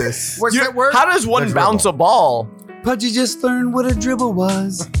call this? What's that word? How does one The bounce a ball? But you just learned what a dribble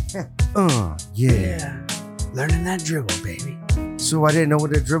was. Yeah. Learning that dribble, baby. So I didn't know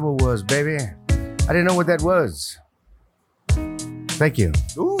what a dribble was, baby. I didn't know what that was. Thank you.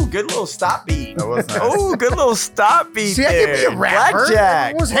 Ooh, good little stop beat. That was nice. Ooh, good little stop beat. See, I can be a there. rapper. Blackjack.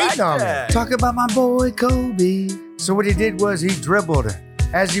 Everyone's hating on me. Blackjack. Talk about my boy Kobe. So what he did was he dribbled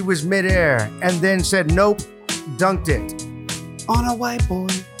as he was midair and then said, nope, dunked it. On a white boy.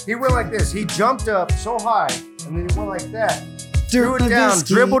 He went like this. He jumped up so high and then he went like that. Threw it down,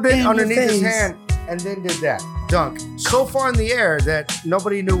 dribbled it underneath his hand, and then did that. Dunk. So far in the air that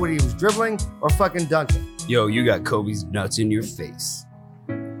nobody knew what he was dribbling or fucking dunking. Yo, you got Kobe's nuts in your face.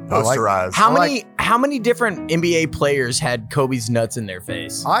 posterized. How many different NBA players had Kobe's nuts in their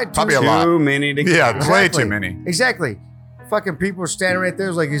face? Probably a lot. Too many to Yeah, count. way too many. Exactly. Fucking people are standing right there.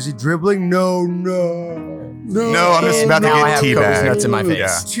 It's like, is he dribbling? No. No, I'm just about to Now I get have Kobe's teabagged. nuts in my face. Yeah.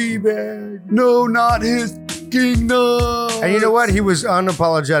 Teabag. No, not his fucking nuts. And you know what? He was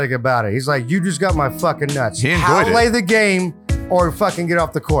unapologetic about it. He's like, you just got my fucking nuts. He enjoyed it. Play the game or fucking get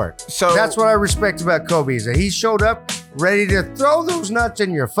off the court. So- that's what I respect about Kobe is that he showed up ready to throw those nuts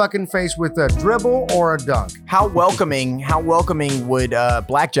in your fucking face with a dribble or a dunk. How welcoming would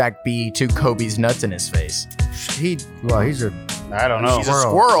Blackjack be to Kobe's nuts in his face? He's a. I don't know. He's a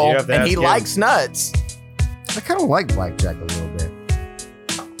squirrel, You have to and ask he him. likes nuts. I kind of like Blackjack a little bit.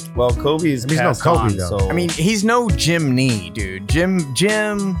 Well, Kobe's He's no passed Kobe, on, though. so I mean, he's no Jim Nee, dude. Jim,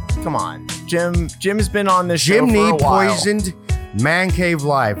 come on. Jim's been on this show Jim for Nee a while. poisoned Man Cave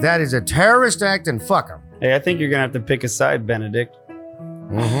Live. That is a terrorist act, and fuck him. hey, I think you're gonna have to pick a side, Benedict.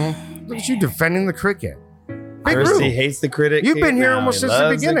 Mm-hmm. Look at you defending the cricket. Big First, Roo. he hates the critic. You've been here Now almost he since the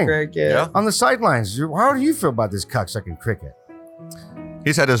loves beginning. cricket. Yeah. On the sidelines. How do you feel about this cocksucking cricket?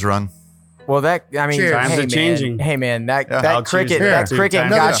 He's had his run. Well, that I mean, Cheers. hey, Times are man, changing. Hey man, that Yeah. that I'll cricket choose that that. cricket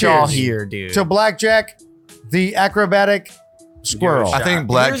Times got are y'all changing. here, dude. So Blackjack, the acrobatic squirrel. I think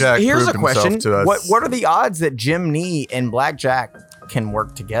Blackjack here's proved a question: himself to us. What are the odds that Jim Nee and Blackjack can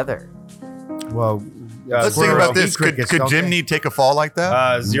work together? Well, Let's think squirrels about eat this. Could crickets, don't Jim they? Nee take a fall like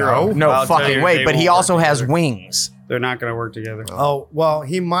that? Zero. No I'll tell fucking you, way. they But he won't also work has together. wings. They're not gonna work together. Oh, well,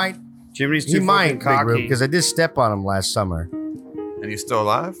 he might. Jimny's He too might, fucking cocky. because I did step on him last summer. And he's still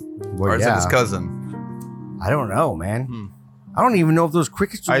alive? Well, Or is it yeah. his cousin? I don't know, man. I don't even know if those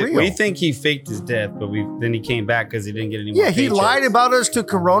crickets are real. We think he faked his death, but then he came back because he didn't get any more. Yeah, he paychecks. lied about us to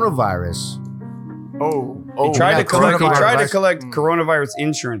coronavirus. He tried yeah, to collect. He tried to coronavirus. collect coronavirus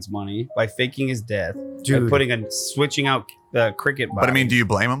insurance money by faking his death, Dude. by switching out the cricket. But I mean, do you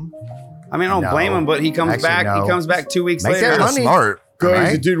blame him? I don't No. blame him, but he comes Actually, back. no. He comes back 2 weeks Make later. that That's money. smart.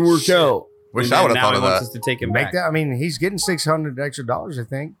 Right? it didn't work out. Wish And I then would have now thought he of wants that. us to take him Make back. that. I mean, he's getting $600 extra, I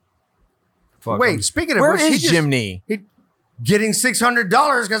think. Fuck Wait, him. speaking of Where which, is Jim Nee? He getting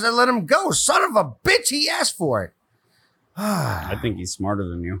 $600 because I let him go. Son of a bitch, he asked for it. I think he's smarter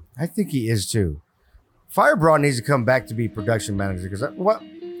than you. I think he is too. Firebraw needs to come back to be production manager because what?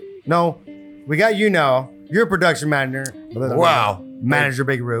 No, we got you now. You're a production manager. Wow. Manager,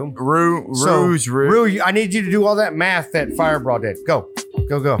 Big Room. Rue. I need you to do all that math that Firebraw did. Go.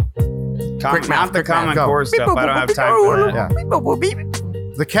 Not the Common Go. Core stuff. I don't have time for that.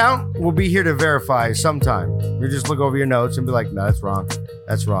 Yeah. The count will be here to verify sometime. You just look over your notes and be like, no, that's wrong.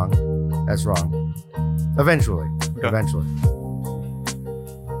 That's wrong. That's wrong. Eventually. Eventually.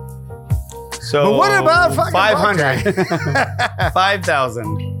 So, But what about fucking 500?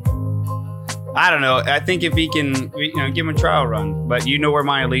 5,000. I don't know. I think if he can, give him a trial run. But you know where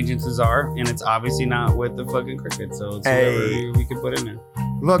my allegiances are, and it's obviously not with the fucking cricket. So it's whoever we could put in there.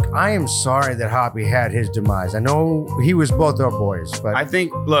 Look, I am sorry that Hoppy had his demise. I know he was both our boys, but I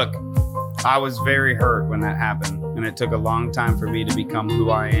think, look, I was very hurt when that happened, and it took a long time for me to become who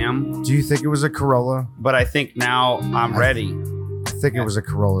I am. do you think it was a Corolla? But I think now I'm ready. I think it was a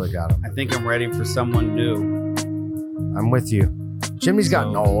Corolla that got him. I think I'm ready for someone new. I'm with you. Jimmy's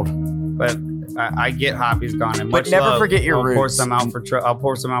gotten old. But I get Hoppy's gone. And But much never love. forget your I'll pour roots. some out for I'll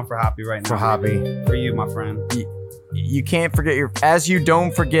pour some out for Hoppy right now. For Hoppy. For you, my friend. You can't forget as you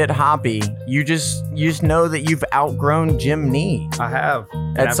don't forget Hoppy. You just know that you've outgrown Jim Nee. I have.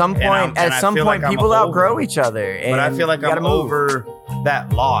 At some point, people outgrow each other. But I feel like you gotta I'm move. over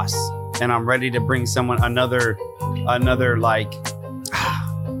that loss, and I'm ready to bring someone another like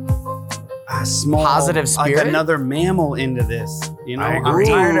a small Positive spirit? like another mammal into this. I I'm agree.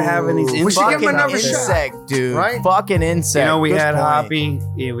 tired of having these We should give him insects. another shot. insect, dude. Right? Fucking insect. We Good had point. Hoppy.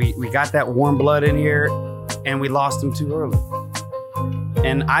 Yeah, we got that warm blood in here, and we lost him too early.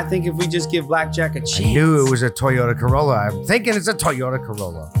 And I think if we just give Blackjack a chance, I knew it was a Toyota Corolla. I'm thinking it's a Toyota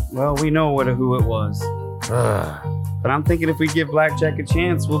Corolla. Well, we know who it was. Ugh. But I'm thinking if we give Blackjack a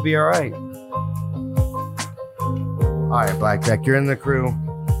chance, we'll be all right. All right, Blackjack, you're in the crew.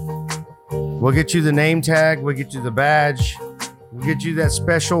 We'll get you the name tag. We'll get you the badge. We'll get you that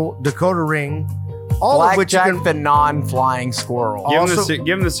special Dakota ring. All of which you Blackjack, can the non-flying squirrel.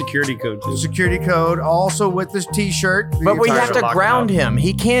 Give him the security code too. security code. Also with this T-shirt. But we entire have to lock him ground up. him.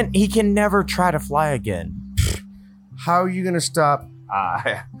 He can never try to fly again. How are you gonna stop?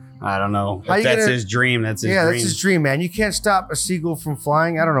 I don't know. How If you that's gonna- his dream. That's his Yeah, dream. that's his dream, man. You can't stop a seagull from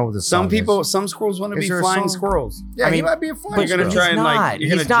flying. I don't know what this Some song people, is. some squirrels want to Is be there a flying song? squirrels. Yeah, I he mean, might be a flying But you're gonna squirrel. try and like. You're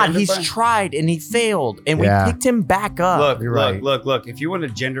He's gonna not. He's genderfy? tried and he failed, and we Yeah. picked him back up. Look, You're look, right. look. If you want to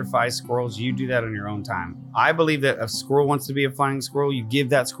genderfy squirrels, you do that on your own time. I believe that if a squirrel wants to be a flying squirrel, you give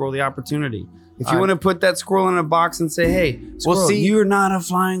that squirrel the opportunity. If you want to put that squirrel in a box and say, "Hey, squirrel, see- you're not a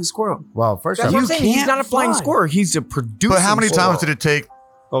flying squirrel," Well, first That's off, what I'm You saying. He's can't not a flying fly. squirrel. He's a producer. But how many times did it take?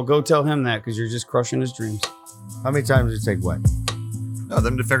 well, go tell him that because you're just crushing his dreams. how many times did it take what? No,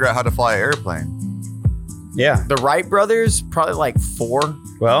 them to figure out how to fly an airplane. Yeah. The Wright brothers? Probably like 4.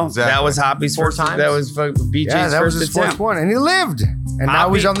 Well, Exactly. that was Hoppy's 4 first. times? That was BJ's Yeah, that was first his fourth attempt. one, and he lived, and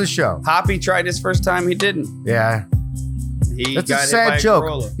now he's Hoppy- on the show. Hoppy tried his first time. He didn't. Yeah, He that's got a hit by sad joke.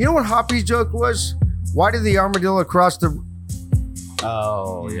 Corolla. You know what Hoppy's joke was? Why did the armadillo cross the?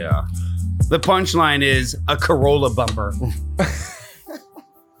 Oh yeah. The punchline is a Corolla bumper.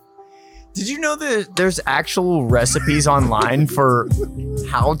 Did you know that there's actual recipes online for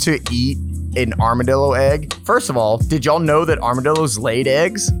how to eat an armadillo egg? First of all, did y'all know that armadillos laid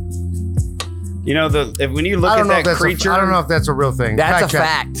eggs? You know when you look I at don't know that if that's creature. I don't know if that's a real thing. That's Fact a check.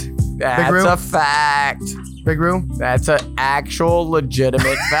 fact. That's Roo? a fact. Big room. That's an actual legitimate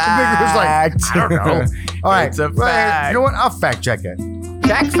Big Room's fact. like, I don't know. All right, It's a well, fact. You know what? I'll fact check it.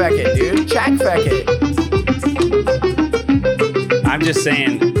 Check feck it, dude. Check feck it. I'm just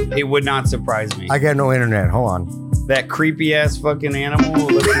saying, it would not surprise me. I got no internet. Hold on. That creepy ass fucking animal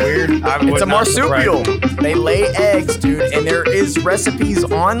looks weird. It's a marsupial. They lay eggs, dude, and there is recipes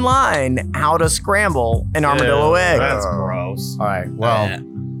online how to scramble an armadillo egg. That's gross. All right. Well,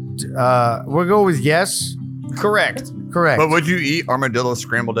 we'll go with yes. Correct. Correct. But would you eat armadillo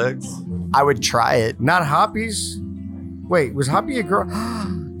scrambled eggs? I would try it. Not Hoppy's. Wait, was Hoppy a girl?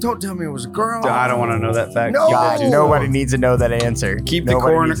 Don't tell me it was a girl. I don't want to know that fact. No. God, nobody needs to know that answer. Keep the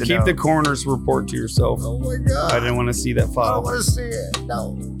Nobody coroner. needs to Keep know. the coroner's report to yourself. Oh my god. I didn't want to see that I don't file. want to see it.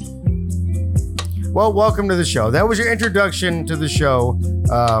 No. Well, welcome to the show. That was your introduction to the show.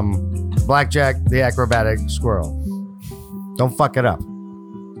 Blackjack, the acrobatic squirrel. Don't fuck it up.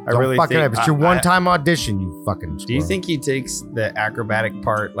 I Don't really fuck it think- up. It's your I- one-time audition, you fucking squirrel. Do you think he takes the acrobatic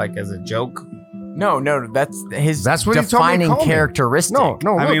part like as a joke? No, that's his That's what he told me to defining call me. characteristic. No,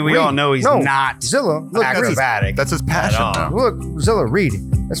 no. I look, mean, we read. all know he's No. not Zilla, look, read. acrobatic. That's his passion, At all. though. Look, Zilla, read.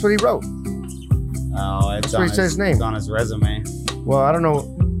 That's what he wrote. Oh, it's where on he says his name. It's on his resume. Well, I don't know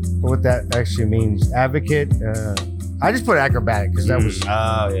what that actually means. Advocate. I just put acrobatic because that was.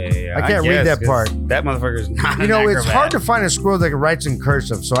 Oh yeah. I can't read guess, that part. 'cause That motherfucker's not. You an know, it's acrobat. hard to find a squirrel that writes in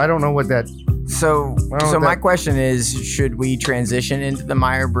cursive, so I don't know what that. So, I don't know so what my that- question is: should we transition into the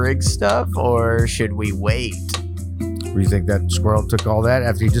Meyer-Briggs stuff, or should we wait? Do you think that squirrel took all that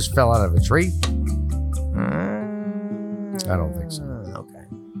after he just fell out of a tree? I don't think so. Okay.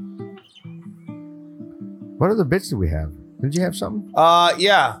 What other bits did we have? Did you have something?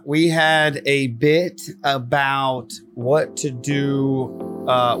 Yeah, we had a bit about what to do.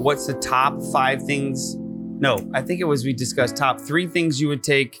 What's the top 5 things? No, I think it was we discussed top 3 things you would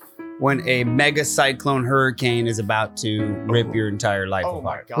take when a mega cyclone hurricane is about to rip your entire life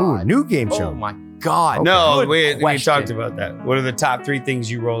apart. Ooh, new game show. Oh my God! No, Good we question. talked about that. What are the top 3 things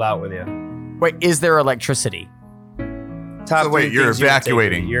you roll out with you? Wait, is there electricity? Top So wait, 3 you're things you would take with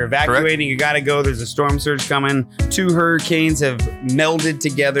evacuating, you. You're evacuating. correct? You got to go. There's a storm surge coming. 2 hurricanes have melded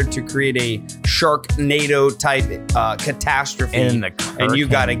together to create a Sharknado type catastrophe. And the and you hurricane-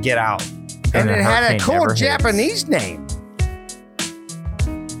 got to get out. And the it had a hurricane cool never hits. Japanese name.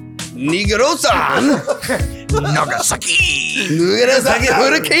 Nigoro-san! Nagasaki. Nagasaki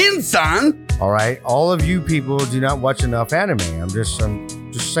Hurricane-san! All right, all of you people do not watch enough anime. I'm just saying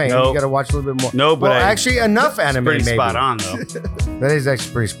Nope. you got to watch a little bit more. No, but well, actually, enough It's anime. pretty maybe. spot on, though. That is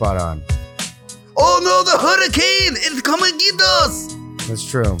actually pretty spot on. Oh no, the hurricane! It's coming get us! That's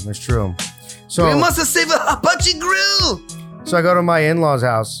true. That's true. So save a Apache grill! So I go to my in-laws'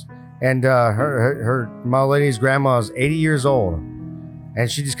 house, and her my lady's grandma is 80 years old, and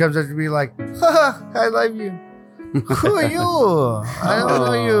she just comes up to me like, "I love you. Who are you? I don't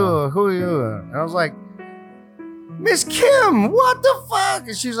know you. Who are you?" And I was like, "Miss Kim, what the fuck?"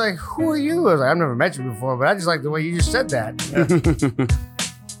 And she's like, "Who are you?" I was like, "I've never met you before, but I just like the way you just said that."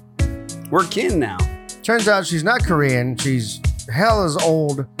 We're kin now. Turns out she's not Korean. She's hell is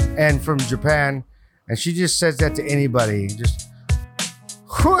old and from Japan, and she just says that to anybody. Just,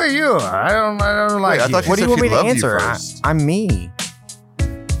 who are you? I don't like I you. thought What do you said want me she to loved you answer? first. I'm me.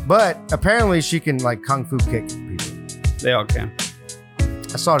 But apparently she can like kung fu kick people. They all can.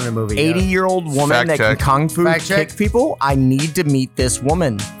 I saw it in a movie. 80-year-old woman Fact that check. can kung fu Fact check. kick people. I need to meet this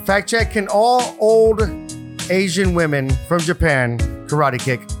woman. Fact check: can all old Asian women from Japan karate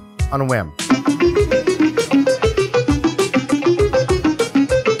kick on a whim?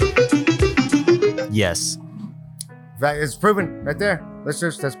 Yes. In fact, it's proven right there.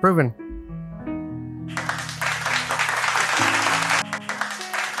 That's proven.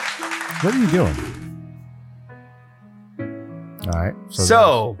 What are you doing? All right.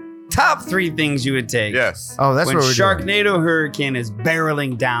 So, top 3 things you would take. Yes. Oh, that's when what we're doing. Sharknado Hurricane is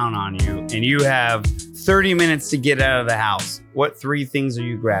barreling down on you and you have 30 minutes to get out of the house. What 3 things are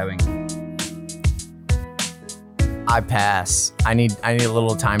you grabbing? I pass. I need a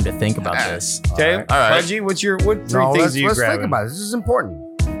little time to think about this. Okay. All right. Pudgy, what 3 things let's are you think grabbing? about it. This is important.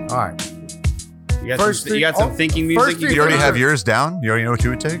 All right. You got First some, three- you got some oh, thinking first music? three You already things have are- yours down? You already know what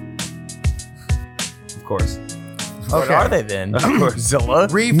you would take? Of course. What Okay. are they then? Zilla?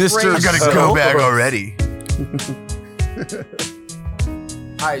 Rephrase- I got a So- go bag already.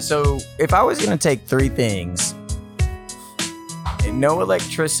 All right, so if I was going to take 3 things, no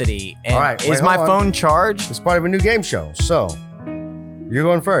electricity, and All right, is wait, my hold on. phone charged? It's part of a new game show. So, you're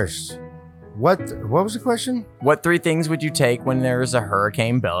going first. What was the question? What 3 things would you take when there's a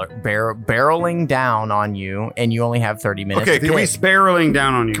hurricane barreling down on you and you only have 30 minutes? Okay, to can we pick? Barreling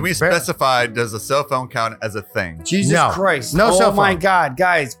down on you. Can we specify, does a cell phone count as a thing? Jesus No. Christ. No oh cell my phone. God,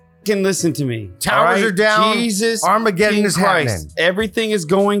 guys, can listen to me. Towers all right? are down. Jesus Armageddon King is Christ. happening. Everything is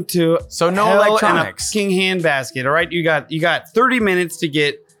going to So no hell electronics. in a king handbasket. All right, you got 30 minutes to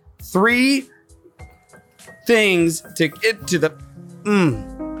get 3 things to get to the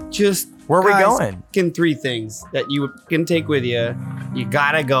just Where are we guys, going? Can 3 things that you can take with you. You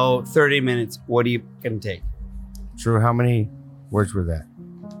gotta go 30 minutes. What are you gonna take? Drew, how many words were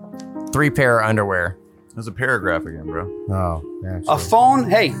that? 3 pair of underwear. There's a paragraph again, bro. Oh, yeah. A true. phone?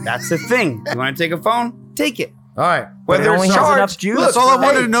 Hey, that's the thing. You want to take a phone? Take it. All right. But it Whether only it's has enough charged, juice. That's all I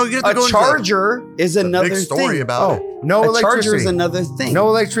wanted to know. You have to a go into charger is the another big story thing. about it. Oh, no a electricity. charger is another thing. No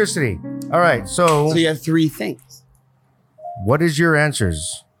electricity. All right. So you have 3 things. What is your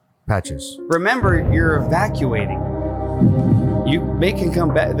answers, Patches? Remember, you're evacuating. They can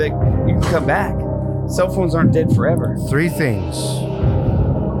come back. You can come back. Cell phones aren't dead forever. 3 things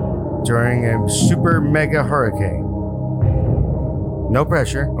during a super mega hurricane. No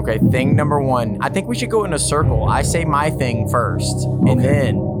pressure. Okay, thing number 1. I think we should go in a circle. I say my thing first, and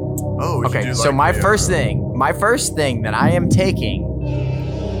then. Oh, we should Okay, do so like my the, first thing that I am taking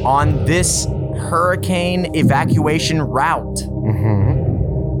on this hurricane evacuation route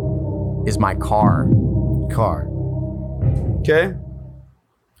Mm-hmm. is my car. Car. Okay.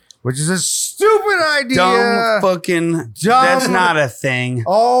 Which is a stupid idea. Dumb fucking. That's not a thing.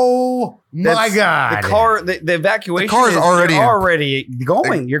 Oh my That's- God. The car. The evacuation. The car's is already in- already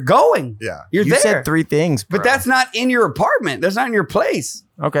going. You're going. Yeah. You're You there. said 3 things, bro. But that's not in your apartment. That's not in your place.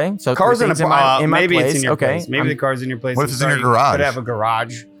 okay. So Car's 3 in a things in my maybe place. it's in your okay. place. Maybe the car's in your place. What if I'm it's in your sorry, garage? You could have a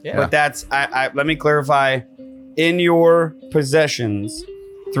garage. Yeah. But that's let me clarify. In your possessions,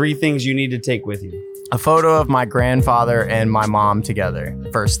 3 things you need to take with you. A photo of my grandfather and my mom together.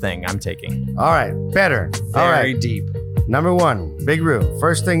 First thing I'm taking. All right. Better. All Very right. deep. Number 1, Big Roo.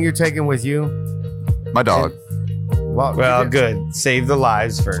 First thing you're taking with you. My dog. Well, Well, good. Save the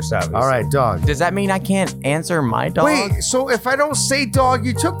lives first, obviously. All right, dog. Does that mean I can't answer my dog? Wait, so if I don't say dog,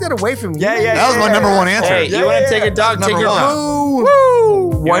 you took that away from me. That was my number 1 answer. Hey, you want to take a dog? Take Number your one. dog. Ooh.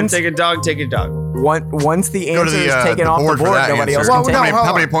 You want Once, to take a dog? Take a dog. once the Go to answer the, is taken off the board for board, that nobody answer. else can Well, take no, it.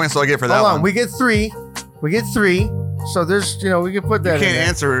 How many points do I get for that Hold on. one? We get 3. We get 3. So there's, we can put that You in can't there.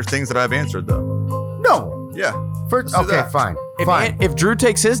 answer things that I've answered, though. No. Yeah. First, Let's do okay, that. fine. If, Fine. if Drew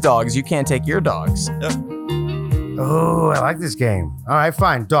takes his dogs, you can't take your dogs. Oh, I like this game. All right,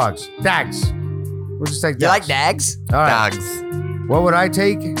 fine. Dogs. Dags. We'll just take dogs. You like dags? All right. Dogs. What would I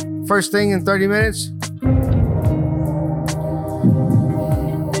take first thing in 30 minutes?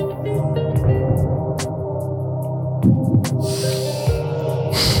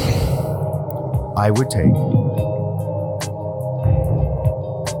 I would take.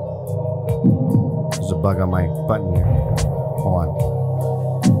 There's a bug on my button here. Hold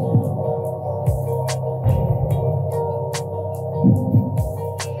on.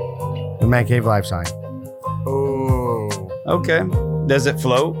 The Man Cave Live sign. Oh. Okay. Does it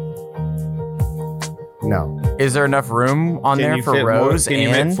float? No. Is there enough room on Can there you for fit Rose Can you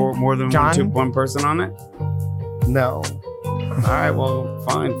and fit for more than John? one person on it? No. All right. Well,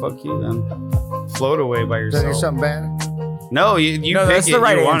 fine. Fuck you then. Float away by Did I do yourself. something bad? No, you No, pick that's it. the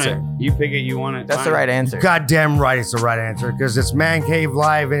right you want answer. it. You pick it. You want it. That's the Fine. right answer. Goddamn right, it's the right answer because it's Man Cave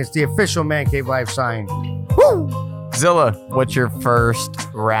Live and it's the official Man Cave Live sign. Woo! Zilla, what's your first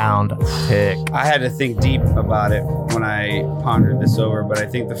round pick? I had to think deep about it when I pondered this over, but I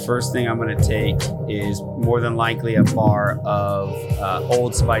think the first thing I'm going to take is more than likely a bar of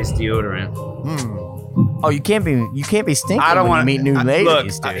Old Spice deodorant. Oh, you can't be stinking. I don't want want to meet new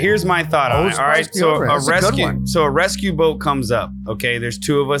ladies. Look, dude. here's my thought on Old it. All right, Spice so deodorant. That's a good one. a rescue boat comes up. Okay, there's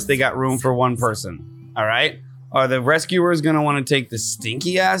two of us. They got room for one person. All right, are the rescuers gonna want to take the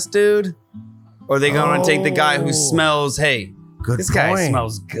stinky ass dude, or are they gonna take the guy who smells? Hey, Good this guy point.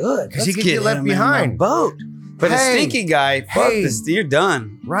 smells good. 'Cause he Let's could get him left in the behind. boat. But the Hey, stinky guy, fuck hey. this. You're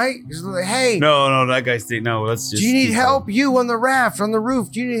done. Right? He's like, hey, No, that guy stink. No, let's just. do you need keep help? You on the raft, on the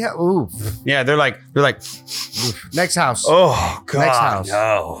roof. Do you need help? Ooh. going. Yeah, they're like. Next house. Oh God, Next house.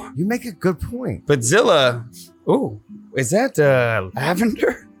 no. You make a good point. But Zilla, is that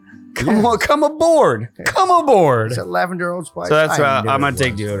lavender? Come aboard. Come aboard. Is that lavender Old Spice? So that's I knew I'm it gonna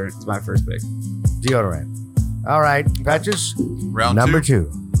take was. deodorant. It's my first pick. Deodorant. All right, Patches. Round Number two.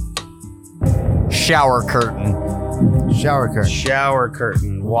 2. Shower curtain. Shower curtain. Shower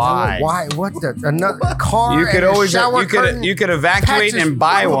curtain. Why? Why? What the? Another car. You could and a always shower you curtain? could evacuate Patches, and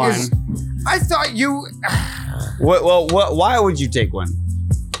buy what one. is- I thought you. What? Why would you take one?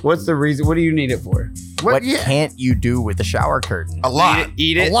 What's the reason? What do you need it for? What yeah, can't you do with a shower curtain? A lot.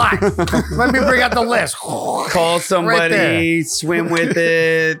 Eat a it. lot. Let me bring out the list. Call somebody. there. Swim with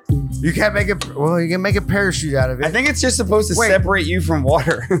it. You can't make it. Well, you can make a parachute out of it. I think it's just supposed to Wait. separate you from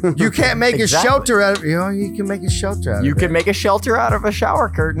water. You can't make Exactly. a shelter out of. You know, you can make a shelter out You of it. can make a shelter out of a shower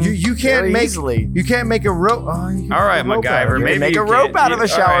curtain. You can't very make. easily. You can't make a rope. Oh, you can All right, make a rope out of MacGyver. it. You Maybe can make you a rope can. out of a All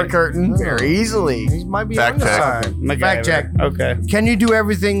shower right. curtain very easily. He might be Fact on the check. side. MacGyver. Fact check. Okay. Can you do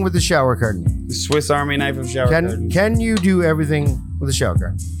everything with the shower curtain? The Swiss Army knife of shower curtains. Can you do everything with a shower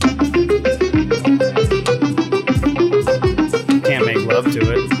curtain? Can't make love to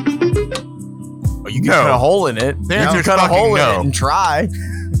it. You can No. cut a hole in it. The You answer can is cut a fucking hole in no. it and try.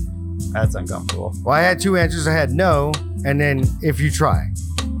 That's uncomfortable. Well, I had two answers. I had no, and then if you try,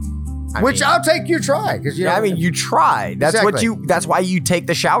 which mean- I'll take your try because you. Yeah, I mean, you try. That's what Exactly. you. That's why you take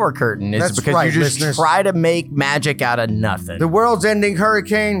the shower curtain. Is That's because right, you just listeners. try to make magic out of nothing. The world's ending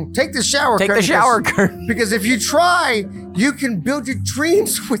hurricane. Take the shower Take curtain. the shower curtain. Because if you try, you can build your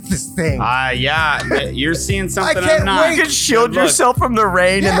dreams with this thing. Yeah, you're seeing something can't I'm not. wait. You can shield Look, yourself from the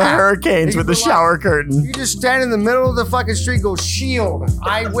rain and the Yeah. hurricanes with the Like, shower curtain. You just stand in the middle of the fucking street, go shield.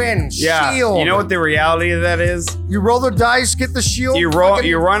 I win. Yeah, Shield. you know what the reality of that is? You roll the dice, get the shield. You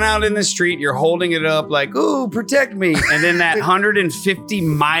run out in the street, you're holding it up like, ooh, protect me. And then that 150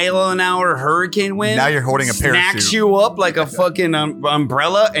 mile an hour hurricane wind Now you're holding a snacks parachute. you up like a fucking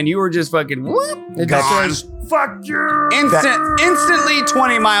umbrella, and you were just fucking whoop, It gone. says, fuck you. Instantly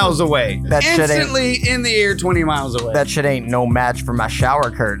 20 miles away. That shit ain't- Instantly in the air 20 miles away. That shit ain't no match for my shower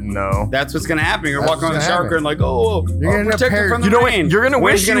curtain, though. That's what's gonna happen. You're That's walking on the what's shower gonna curtain like, oh, You're gonna protect pair- it from the You know what? rain. You're gonna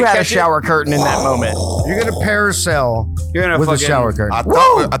Wind's wish you had a catch it. shower curtain in that moment. You're gonna parasail You're gonna with a fucking shower curtain.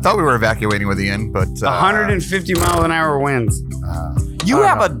 I thought we were evacuating with Ian, but 150 mile an hour winds. You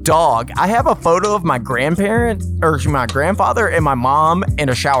have a dog. I have a photo of my grandparent or my grandfather and my mom in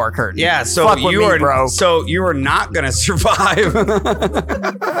a shower curtain. Yeah, so Fuck with you me, are bro. So you are not gonna survive.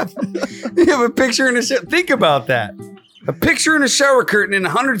 You have a picture in a think about that. A picture in a shower curtain in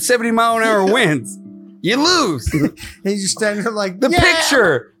 170 mile an hour winds. You lose. And you just stand there like, The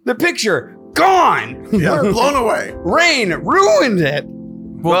picture, gone. yeah, blown away. Rain ruined it.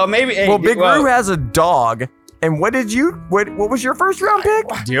 Well, maybe. Hey, Well, Big Roo has a dog. And what was your first round pick?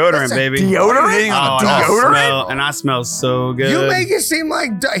 deodorant, baby. Deodorant? Hitting on Oh, the and I dog. smell, and I smell so good. You make it seem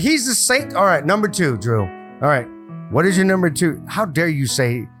like he's the saint. All right, number 2, Drew. All right, what is your number 2? How dare you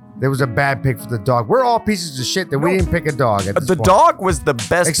say there was a bad pick for the dog? We're all pieces of shit that we didn't pick a dog at this The point. dog was the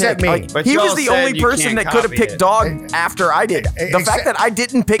best Except pick. me. Like, But he y'all was the said only you person can't that could have copy picked it. dog after I did. The Except- fact that I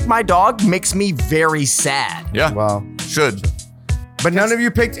didn't pick my dog makes me very sad. Yeah, Well, should. but none of you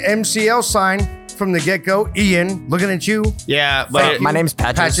picked MCL sign from the get-go. Ian, looking at you. Yeah, but My name's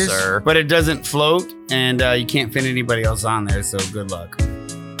Patches, Patches. sir. but it doesn't float, and you can't fit anybody else on there. So good luck.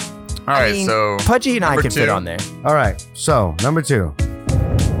 All right, I mean, so Pudgy and I number can fit 2. on there. All right, so number 2.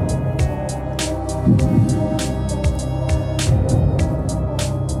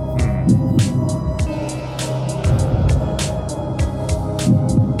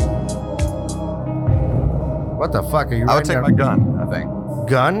 What the fuck are you? I would writing take my down? gun. I think.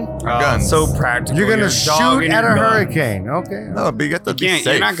 Gun. Guns. So practical. You're gonna Your dog shoot and at a your gun. hurricane. Okay. No, but you get to be You're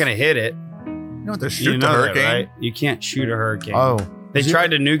safe. not gonna hit it. You don't have to You shoot know the that, hurricane. right? You can't shoot a hurricane. Oh. They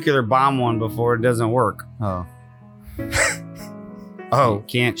tried to nuclear bomb one before. It doesn't work. Oh, You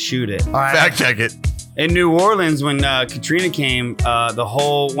can't shoot it. All right. fact check it. In New Orleans, when Katrina came,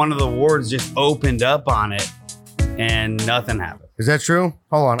 one of the wards just opened up on it, and nothing happened. Is that true?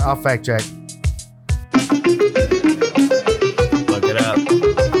 Hold on, I'll fact check. Look it up.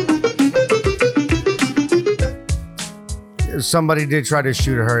 Somebody did try to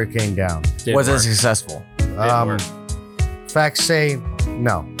shoot a hurricane down. Was it successful? Facts say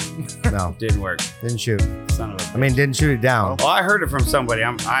no. No, Didn't work. didn't shoot. Son of a. I mean, didn't shoot it down. Well, I heard it from somebody.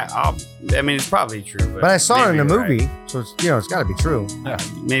 I mean, it's probably true, But I saw it in a maybe you're movie, so it's it's got to be true.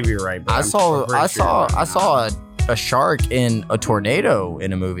 right. Maybe you're right. But I I'm saw pretty sure you're right. a shark in a tornado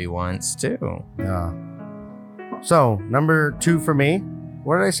in a movie once too. Yeah. So number 2 for me.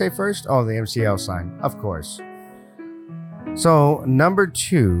 What did I say first? Oh, the MCL sign, of course. So number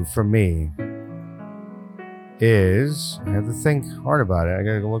 2 for me is, I have to think hard about it. I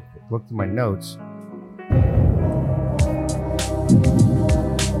gotta go look through my notes.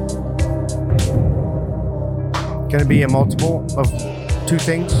 Can it be a multiple of 2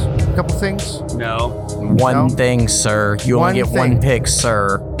 things? A couple things? No. One No? thing, sir. You One only get thing. one pick,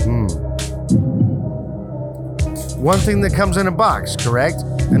 sir. One thing that comes in a box, correct?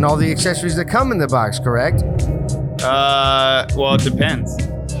 And all the accessories that come in the box, correct? Well, it depends.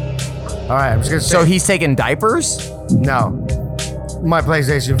 All right, I'm just gonna say. So he's taking diapers? No. My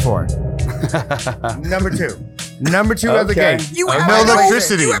PlayStation 4. Number 2. Number 2 of the Okay. game. You have no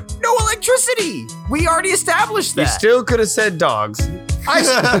electricity. You have no electricity. We already established that. You still could have said dogs.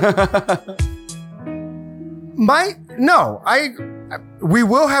 We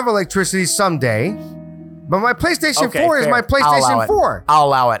will have electricity someday, but my PlayStation Okay, 4 is fair. my I'll PlayStation allow it. 4. I'll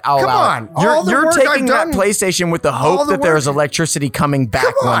allow it. I'll Come allow on. it. All the You're work taking I've that done- PlayStation with the all hope the that there's work- electricity coming back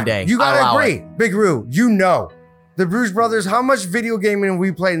Come on. one day. You gotta I'll allow agree. it. Big Roo, you know. The Bruce Brothers, how much video gaming have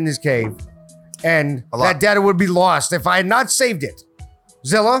we played in this cave? And A lot. that data would be lost if I had not saved it.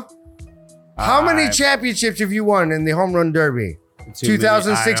 Zilla, how many championships have you won in the Home Run Derby? Too many.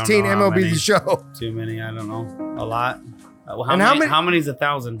 2016 I don't know how MLB many. The Show. Too many. I don't know. A lot. Well, And how many- How many is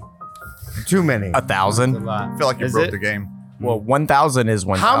 1,000? Too many. 1,000. A lot. I feel like you Is broke it? the game. Well, 1,000 is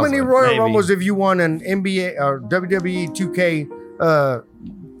 1,000. How many Royal Maybe. Rumbles have you won in NBA or WWE 2K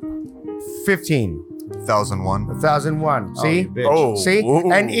 15? 1001. 1001. See? you bitch. Oh, See?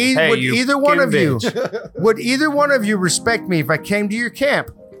 ooh. And Hey, would you either one of you bitch. would either one of you respect me if I came to your camp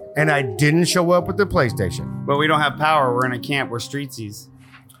and I didn't show up with the PlayStation? But we don't have power. We're in a camp. We're streetsies.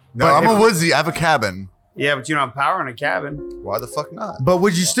 No, But I'm a if- woodsy. I have a cabin. Yeah, but you don't have power in a cabin. Why the fuck not? But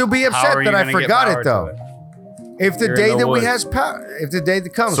would you still be How upset are that you I gonna get forgot power it though? to it? If the You're in day the that we woods. has power, if the day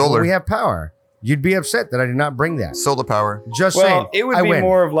that comes Solar. when we have power, you'd be upset that I did not bring that. Solar power. Just Well, saying. it would I be win.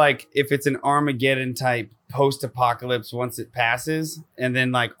 more of like if it's an Armageddon type post-apocalypse once it passes, and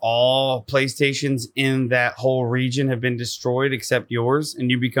then like all PlayStations in that whole region have been destroyed except yours,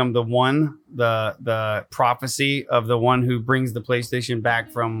 and you become the one, the prophecy of the one who brings the PlayStation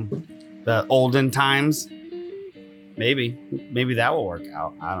back from the olden times. Maybe that will work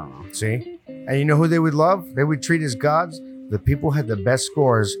out. I don't know. See? And you know who they would love? They would treat as gods. The people had the best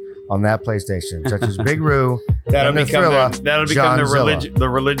scores on that PlayStation, such as Big Roo. That'll and the become Thriller, the John Zilla. religion. The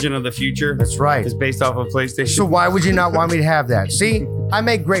religion of the future That's right. is based off of PlayStation. So why would you not want me to have that? See, I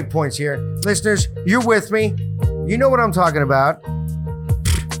make great points here. Listeners, you're with me. You know what I'm talking about.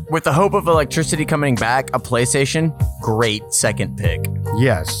 With the hope of electricity coming back, a PlayStation, great second pick.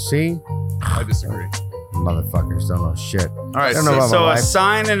 Yes, see? I disagree. Motherfuckers don't know shit. All right. don't know So, about So my a life.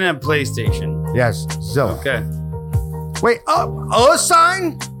 sign and a PlayStation. Yes, Zilla. Okay. Wait, a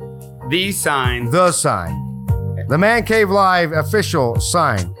sign? The sign. The sign. The Man Cave Live official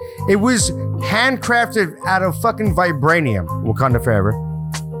sign. It was handcrafted out of fucking vibranium. Wakanda forever.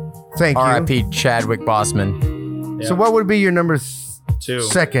 Thank you. R.I.P. Chadwick Boseman. So what would be your number 2.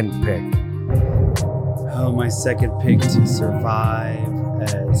 second pick? Oh, my second pick to survive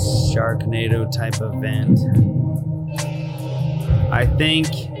a Sharknado type event. I think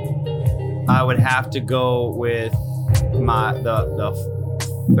I would have to go with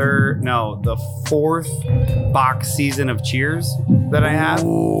the fourth box season of Cheers that I have.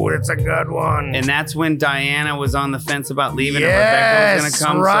 Ooh, that's a good one. And that's when Diana was on the fence about leaving and Yes, Rebecca was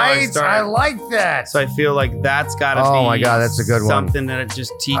gonna come. right. So I like that. So I feel like that's got to be. Oh my God, that's a good one. Something that I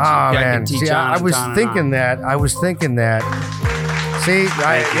just teach. Oh I man, can teach see, on. I was and on and thinking on. that. I was thinking that. See,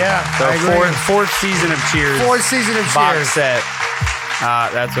 yeah, So I agree. fourth season of Cheers. Fourth season of box Cheers. set.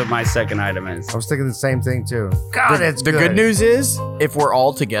 That's what my second item is. I was thinking the same thing too. God, that's The good news is, if we're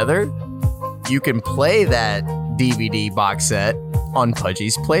all together, you can play that DVD box set on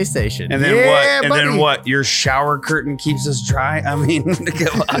Pudgy's PlayStation. And then Yeah, what? And buddy. then what? Your shower curtain keeps us dry? I mean,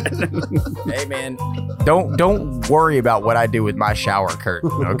 come on. Hey man, don't worry about what I do with my shower curtain,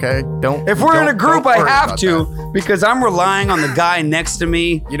 okay? Don't. If we're in a don't- group, don't I worry have about to that. because I'm relying on the guy next to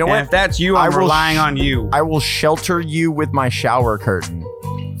me. You know and what? If that's you, I I'm will relying on you. I will shelter you with my shower curtain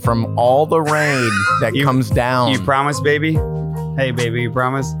from all the rain that You- comes down. You promise, baby? Hey, baby, you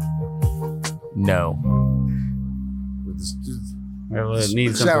promise? No. Well, it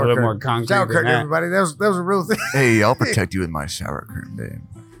needs something a Shower little curtain. more concrete Shower than curtain, that. everybody. That was a real thing. Hey, I'll protect you with my shower curtain, babe.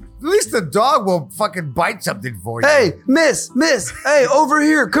 At least the dog will fucking bite something for you. Hey, miss, hey, over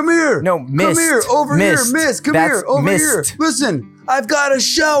here, come here. No, mist. Come here, over Mist. here, miss, come That's here, over here. mist. Listen, I've got a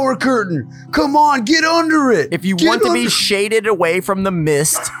shower curtain. Come on, get under it. If you Get want to be under- shaded away from the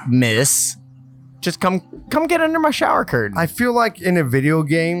mist, miss, just come get under my shower curtain. I feel like in a video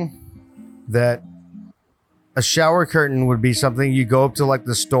game that a shower curtain would be something you go up to like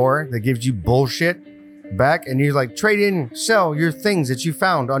the store that gives you bullshit back and you like trade in, sell your things that you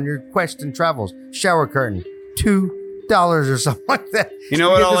found on your quest and travels. Shower curtain, $2 or something like that. You know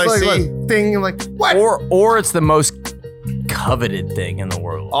what get all this, I like, see? like, thing and like what? or it's the most coveted thing in the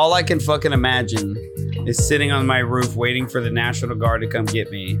world. All I can fucking imagine is sitting on my roof waiting for the National Guard to come get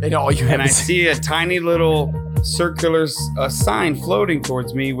me. And all you have And I is see a tiny little circular sign floating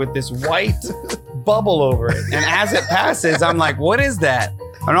towards me with this white bubble over it. And as it passes, I'm like, what is that?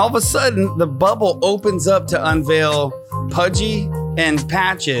 And all of a sudden, the bubble opens up to unveil Pudgy and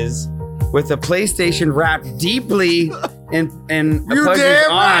Patches with a PlayStation wrapped deeply in You're Pudgy's damn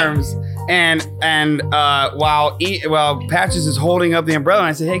right. arms. And while Patches is holding up the umbrella, and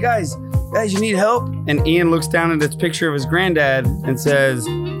I say, hey guys, you need help? And Ian looks down at this picture of his granddad and says,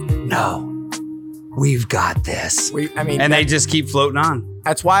 no, we've got this. And they just keep floating on.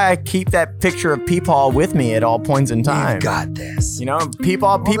 that's why I keep that picture of Peepaw with me at all points in time. We've got this. You know,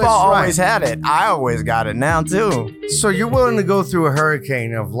 Peepaw that's always right. had it. I always got it now too. So you're willing to go through a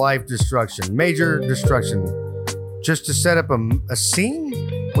hurricane of life destruction, major destruction, just to set up a scene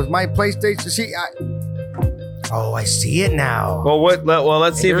with my PlayStation? See, I see it now. Well,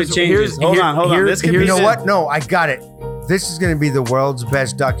 let's see if it changes. Hold on. This could be You know the- what? No, I got it. This is going to be the world's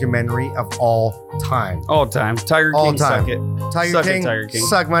best documentary of all time. All time. Tiger All King, time. suck it. Tiger Suck King, it, Tiger King.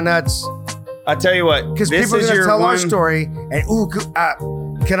 suck my nuts. I tell you what, Because this people are is going to your tell our one. story.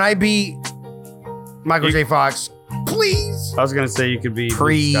 And can I be Michael J. Fox? Please. I was gonna say you could be Luke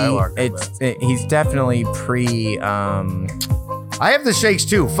Pre, Skywalker, he's definitely pre I have the shakes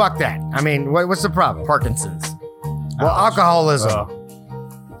too. Fuck that. I mean, what's the problem? Parkinson's. Well, alcoholism.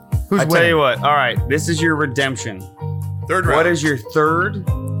 Who's I tell winning? you what. All right, this is your redemption. Third round. What is your third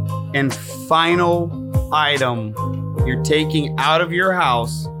and final item you're taking out of your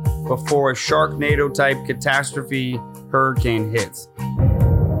house before a Sharknado type catastrophe hurricane hits?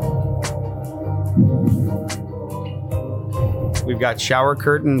 We've got shower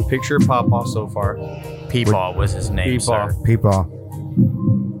curtain, picture of Pawpaw so far. Peepaw was his name. Peepaw. Sir. People.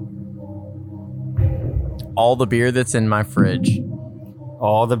 All the beer that's in my fridge.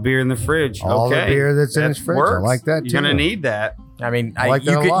 All the beer in the fridge. All the okay. beer that's in his fridge. I works. like that, You're gonna too. need that. I mean, I like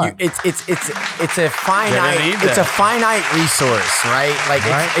that a lot. it's a Gonna finite need it's a that. finite resource, right? Like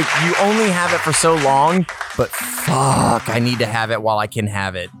Right. you only have it for so long, but fuck, I need to have it while I can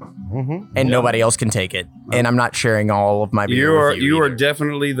have it, Mm-hmm. and nobody else can take it, and I'm not sharing all of my beer. with You are either.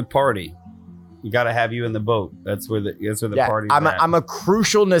 definitely the party. You got to have you in the boat. That's where the Yeah, party's I'm at. a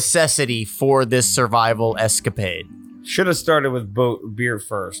crucial necessity for this survival escapade. Should have started with beer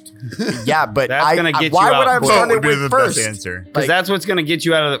first, Yeah, but That's gonna get why you would out I have quick. Vote started would be with the first? best answer. because that's what's gonna get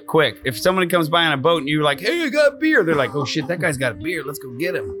you out of it quick. If somebody comes by on a boat and you're like, "Hey, I got beer," they're like, "Oh shit, that guy's got a beer. Let's go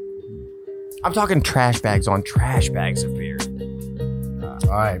get him." I'm talking trash bags on trash bags of beer.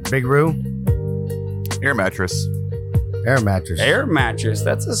 All right, Big Roo, Air mattress. air mattress. Air mattress.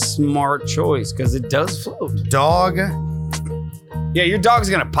 That's a smart choice because it does float. Dog. Yeah, your dog's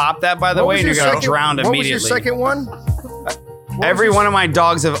gonna pop that by the What way, was and you're your gonna second- drown What immediately. was your second one? Every one of my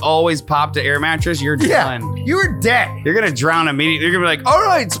dogs have always popped an air mattress. You're Yeah, done. you were dead. You're gonna drown immediately. You're gonna be like, "All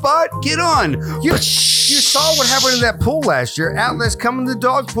right, Spot, get on." You saw what happened in that pool last year. Atlas coming to the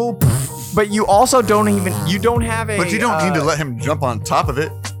dog pool. But you also don't have a. But you don't need to let him jump on top of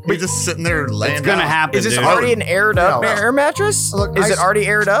it. He's just sitting there laying It's gonna down. happen. Is this dude. already an aired up No. air mattress? Look, Is I it already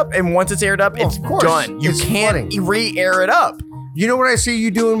aired up? And once it's aired up, Well, it's of course. done. You It's can't flooding. re-air it up. You know what I see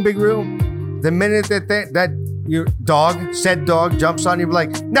you doing, Big Roo? The minute that your said dog jumps on you, be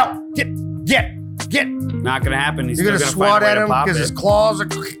like, no, get. Not gonna happen. He's You're still gonna gonna swat find a way at to him pop because it. his claws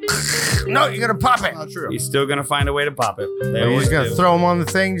are. No, you're gonna pop it. Not true. He's still gonna find a way to pop it. They You're always just gonna do. throw him on the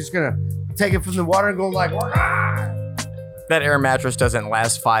thing. Just gonna take it from the water and go like. "Wah!" That air mattress doesn't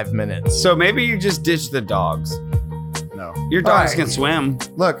last 5 minutes. So maybe you just ditch the dogs. No. Your dogs Alright. can swim.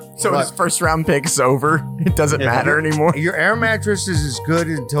 Look, So look, his first round pick's over. It doesn't matter anymore. your air mattress is as good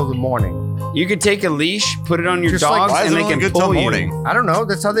until the morning. You could take a leash, put it on your Just like- dogs, Why is and it they only can good till pull you. morning? I don't know.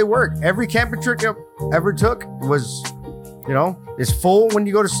 That's how they work. Every camping trip I ever took was, is full when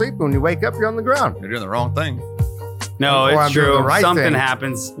you go to sleep. When you wake up, you're on the ground. You're doing the wrong thing. No, Or it's I'm doing true. the right Something thing.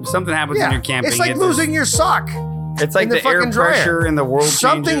 happens. If something happens when you're camping. it's like losing your sock. It's like in the the air fucking dryer. pressure in the world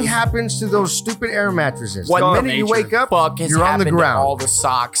Something changes. happens to those stupid air mattresses. What the minute nature. you wake up, Fuck has you're on the happened to ground. all the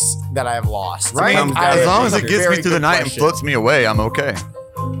socks that I have lost. Right. Comes down As to long as it nature. gets me Very through the good night and question. floats me away, I'm okay.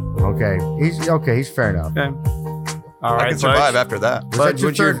 Okay. He's fair enough. Okay. All I right, can survive Pudge. after that. Was that your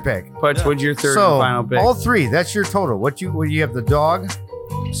what's your- third pick? Pudge, what's your third So and final pick? all three. That's your total. What you have the dog,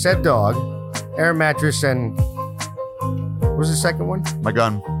 said dog, air mattress, and what was the second one? My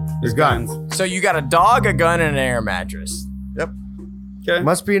gun. His guns. So you got a dog, a gun, and an air mattress. Yep. Okay.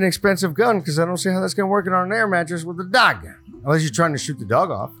 Must be an expensive gun because I don't see how that's gonna work on an air mattress with a dog. Unless you're trying to shoot the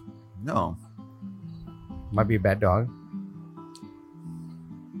dog off. No. Might be a bad dog.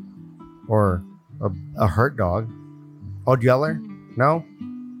 Or a hurt dog. Old Yeller? No?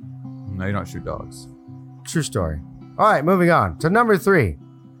 No, you don't shoot dogs. True story. All right, moving on to number 3.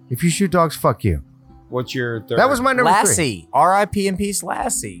 If you shoot dogs, fuck you. What's your third? That was my number 3. Lassie. R.I.P. in peace,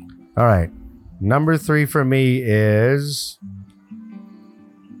 Lassie. All right. Number 3 for me is.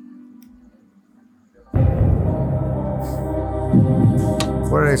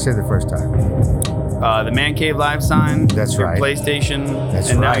 What did I say the first time? the Man Cave Live sign. That's your right. PlayStation. That's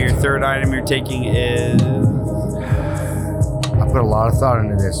and right. now your third item you're taking is. I put a lot of thought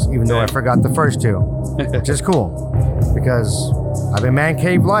into this, even though I forgot the first two, which is cool because I've been Man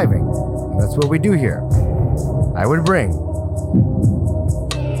Cave living, and that's what we do here. I would bring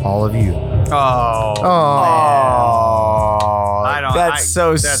all of you. Oh. Oh, I don't- that's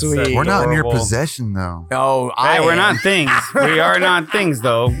so that's sweet. We're not in your Horrible. possession, though. Oh, Hey, we're not things. We are not things,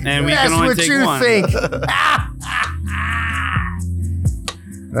 though, and we That's can only what take you one. think.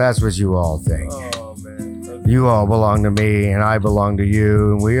 That's what you all think. You all belong to me, and I belong to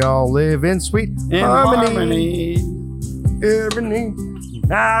you, and we all live in sweet In harmony. harmony.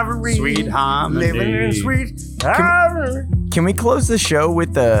 Harmony. Sweet harmony. Living in sweet harmony. Can we close the show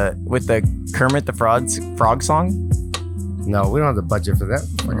with the Kermit the Frog song? No, we don't have the budget for that.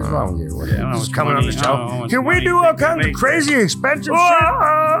 What is wrong with you? I don't know Just what coming on the money- I don't know show. what Can we money do you all think we kinds of make crazy expensive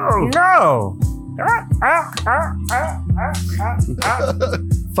Whoa! shit? No.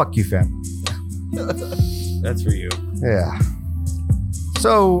 Fuck you, fam. That's for you. Yeah.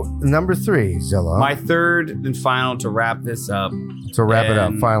 So, number 3, Zilla. My third and final to wrap this up. to wrap it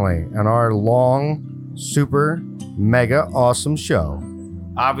up, and- finally, on our long, super, mega awesome show.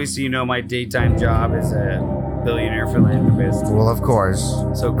 Obviously, you know my daytime job is a billionaire philanthropist. Well, of course.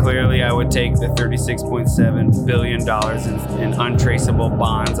 So clearly, I would take the $36.7 billion in untraceable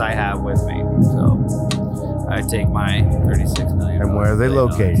bonds I have with me. So I take my $36 million. And where are they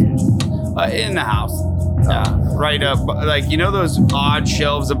located? In the house. Right up, like, you know those odd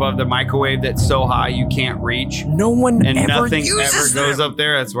shelves above the microwave that's so high you can't reach, No one and ever nothing uses ever goes them. up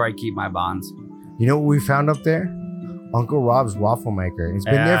there? That's where I keep my bonds. You know what we found up there? Uncle Rob's waffle maker. It's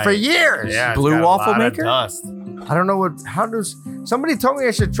been there for years. Yeah, it's Blue got a waffle lot of maker? dust. I don't know how does somebody told me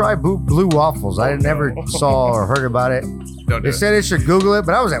I should try blue waffles. I never saw or heard about it. Don't do They it. said I should Google it,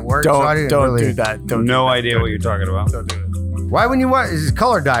 but I was at work, so I didn't Don't really. do that. Don't No idea what you're talking about. Don't do it. Why wouldn't you want? Is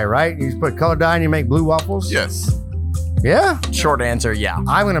color dye, right? You just put color dye and you make blue waffles. Yes. Yeah. Short answer, yeah.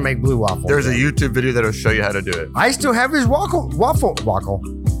 I'm gonna make blue waffles. There's a YouTube video that'll show you how to do it. I still have his waffle maker.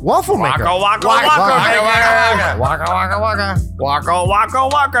 Waka waka Waka, waka waka, maker. waka, waka, waka. Waka waka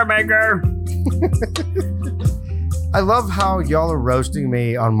waka maker. I love how y'all are roasting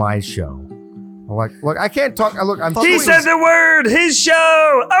me on my show. I'm like, look, I can't talk. I'm. He said the word. His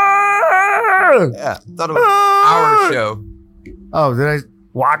show. Ah! Yeah. Thought it was our show. Oh, did I?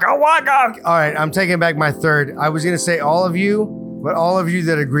 Waka waka. All right, I'm taking back my third. I was gonna say all of you, but all of you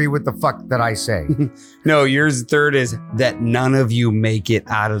that agree with the fuck that I say. No, yours third is that none of you make it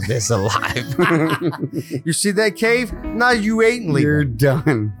out of this alive. You see that cave? Now you ain't You're leaving.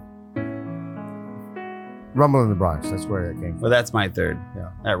 done. Rumble in the Bronx. That's where that came from. Well, that's my third. Yeah.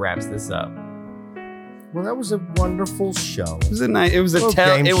 That wraps this up. Well, that was a wonderful show. It was a nice. It was Little a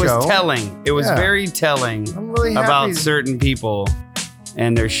tell. game It was show. telling. It was Yeah. very telling I'm really happy. about certain people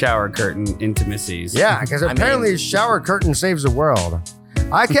and their shower curtain intimacies. Yeah, because apparently a shower curtain saves the world.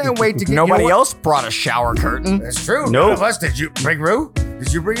 I can't wait to get Nobody you know what? else brought a shower curtain. That's true. Nope. None of us. Did you, Big Roo?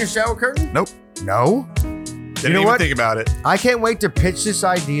 Did you bring a shower curtain? Nope. No. Didn't know even what? think about it. I can't wait to pitch this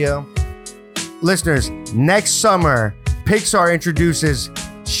idea. Listeners, next summer, Pixar introduces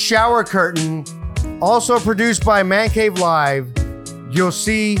Shower Curtain, also produced by Man Cave Live. You'll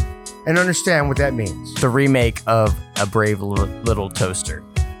see and understand what that means. The remake of A Brave Little Toaster.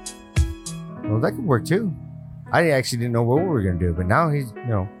 Well, that could work too. I actually didn't know what we were going to do, but now he's,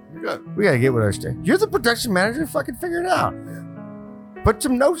 we got to get with our stuff. You're the production manager. Fucking figure it out. Put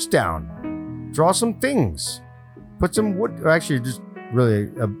some notes down. Draw some things. Put some wood. Actually, just really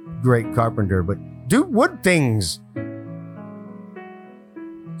a great carpenter, but do wood things.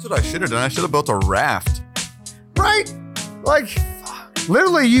 That's what I should have done. I should have built a raft. Right? Like,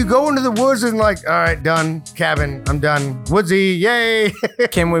 literally, you go into the woods and like, all right, done. Cabin, I'm done. Woodsy, yay.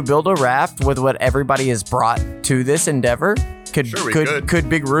 Can we build a raft with what everybody has brought to this endeavor? Could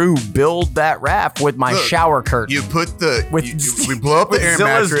Big Roo build that raft with my shower curtain? You put we blow up the air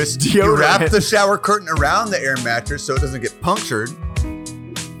Zilla's mattress. deodorant. You wrap the shower curtain around the air mattress so it doesn't get punctured.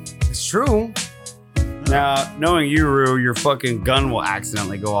 It's true. Now, knowing you, Roo, your fucking gun will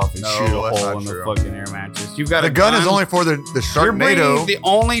accidentally go off and shoot a hole in the fucking air mattress. You've got The gun is only for the You're bringing Sharknado. the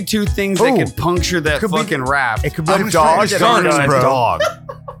only two things that can puncture that fucking raft. It could be I'm a dog shooting and sharks, a bro. dog.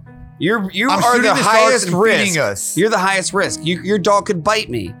 You I'm are shooting the the sharks highest and risk. feeding us. You're the highest risk. Your dog could bite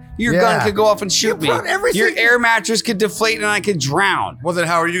me. Your Yeah. gun could go off and shoot me. brought everything. Your air mattress could deflate and I could drown. Well, then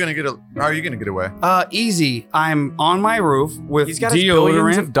how are you gonna get away? Easy. I'm on my roof with He's got his deodorant.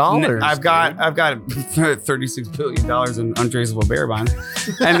 billions of dollars, I've got $36 billion in untraceable bear bonds.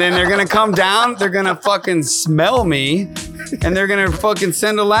 And then they're gonna come down, they're gonna fucking smell me, and they're gonna fucking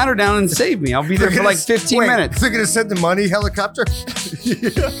send a ladder down and save me. I'll be there for like 15 minutes. They're going to send the money helicopter?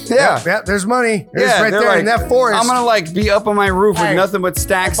 Yeah. Yeah, there's money. There's right they're there in that forest. I'm gonna like be up on my roof with Hey, nothing but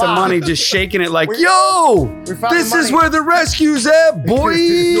stacks of Bob. money, just shaking it like, yo, we found this the is money. where the rescue's at,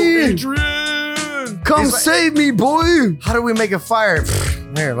 boy. Come save me, boy. How do we make a fire?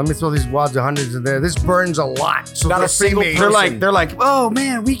 Here, let me throw these wads of hundreds in there. This burns a lot. So Not they'll a see single me. They're like, oh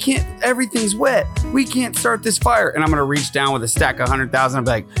man, we can't. Everything's wet. We can't start this fire. And I'm gonna reach down with a stack of 100,000. I'm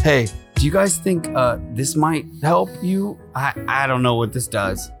like, hey, do you guys think this might help you? I don't know what this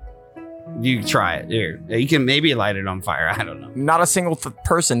does. You try it. Here, you can maybe light it on fire. I don't know. Not a single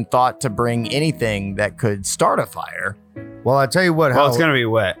person thought to bring anything that could start a fire. Well, I tell you what. Well, it's gonna be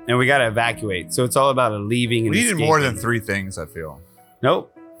wet, and we gotta evacuate. So it's all about leaving. And We needed escaping. more than 3 things, I feel.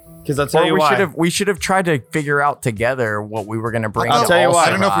 Nope. Because I'll tell Or you we why. should have tried to figure out together what we were going to bring. I'll to tell you all why. I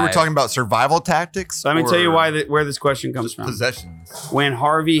don't know if we were survive. talking about survival tactics. Let me tell you or why where this question comes just from. possessions. When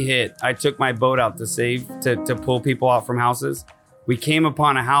Harvey hit, I took my boat out to pull people out from houses. We came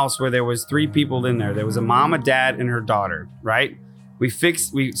upon a house where there was 3 people in there. There was a mom, a dad, and her daughter, right?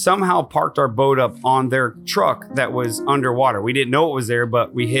 We somehow parked our boat up on their truck that was underwater. We didn't know it was there,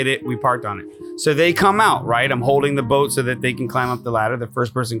 but we hit it, we parked on it. So they come out, right? I'm holding the boat so that they can climb up the ladder. The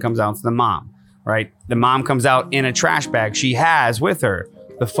first person comes out is the mom, right? The mom comes out in a trash bag. She has with her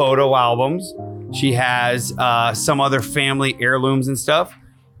the photo albums. She has some other family heirlooms and stuff.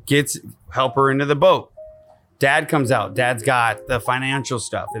 Help her into the boat. Dad comes out. Dad's got the financial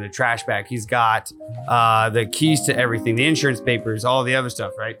stuff in a trash bag. He's got the keys to everything, the insurance papers, all the other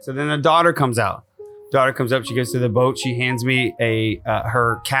stuff, right? So then the daughter comes out. Daughter comes up. She goes to the boat. She hands me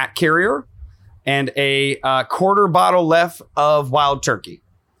her cat carrier and a quarter bottle left of wild turkey.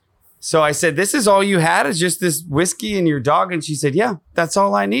 So I said, this is all you had is just this whiskey and your dog? And she said, yeah, that's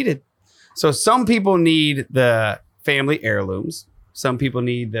all I needed. So some people need the family heirlooms. Some people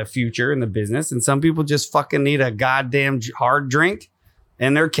need the future and the business. And some people just fucking need a goddamn hard drink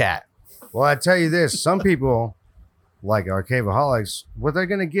and their cat. Well, I tell you this. Some people, like our Caveaholics, what they're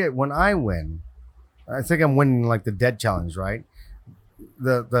going to get when I win, I think I'm winning like the dead challenge, right?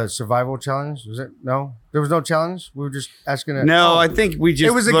 The survival challenge, was it? No? There was no challenge? We were just asking. No, I think we just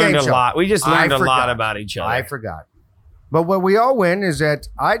It was a learned game a show. lot. We just learned I a lot forgot. about each other. I forgot. But what we all win is that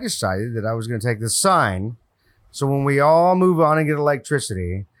I decided that I was going to take the sign. So when we all move on and get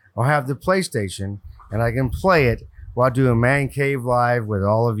electricity, I'll have the PlayStation and I can play it while doing Man Cave Live with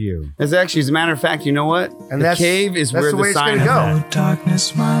all of you. As actually, as a matter of fact, you know what? And the cave is that's where the way the it's sign gonna is. go.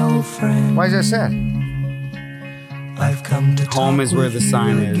 Darkness, my old friend. Why is that sad? I've come to Home talk is where with the you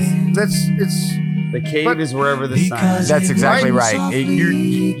sign is. again. It's The cave But- is wherever the sign is. That's exactly right.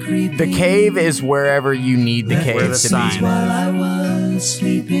 Softly The cave is wherever you need the Where cave the to sign be. while I was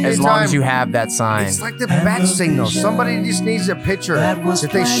sleeping. As long as you have that sign. It's like the bat signal. Somebody just needs a picture that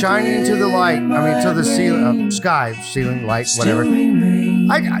they shine into the light. I mean, to the ceiling, sky, ceiling, light, whatever.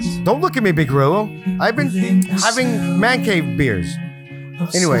 I don't look at me, Big Rulo. I've been having man cave beers.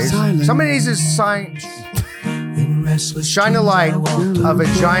 Anyways, somebody needs to shine a light of a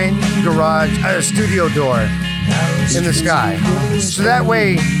giant garage, studio door in the sky, so that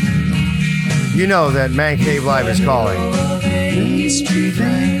way you know that Man Cave Live is calling.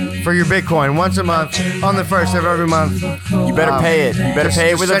 For your Bitcoin, once a month, on the 1st of every month. You better pay it. You better pay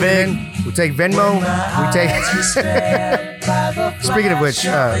it with a send it big. in. We take Venmo. We take. Speaking of which,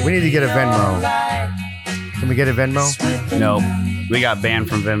 we need to get a Venmo. Can we get a Venmo? No, we got banned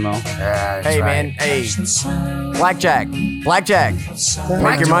from Venmo. Hey, man. Hey. Blackjack.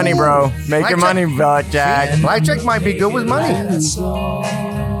 Make your money, bro. Make your money, Blackjack. Blackjack might be good with money.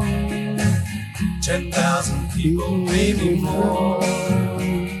 10,000 people, maybe more.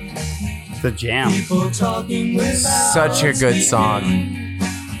 The Jam. People talking without Such a good song.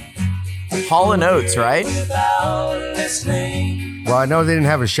 Hall & Oates, right? without listening. Well, I know they didn't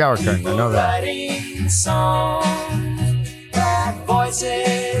have a shower curtain. I know that. Writing songs that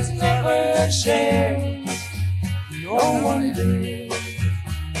voices never share. No wonder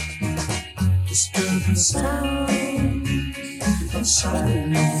disturb the sound of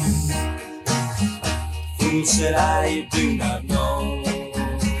silence. Fool said I do not know.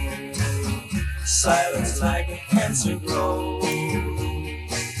 Silence like a cancer grows.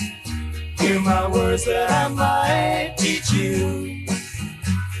 Hear my words that I might teach you.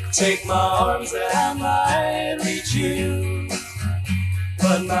 Take my arms that I might reach you.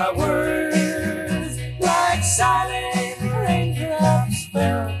 But my words, like silent raindrops,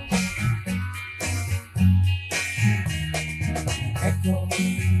 fell. Echo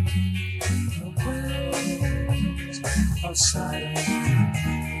the words of silence.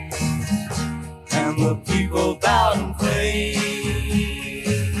 And the people bowed and prayed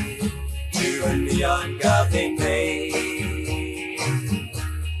to a neon god they made.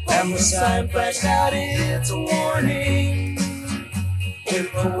 And the sign flashed out its warning in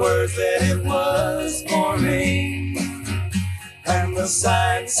the words that it was forming. And the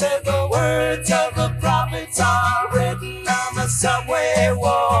sign said the words of the prophets are written on the subway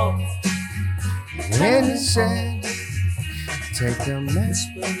walls. And it said, take a mess,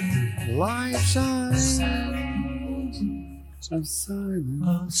 life signs of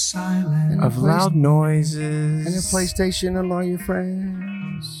silence, Of loud noises. and a PlayStation and all your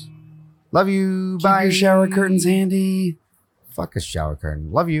friends. Love you. Keep Bye. your shower curtains handy. Fuck a shower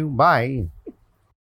curtain. Love you. Bye.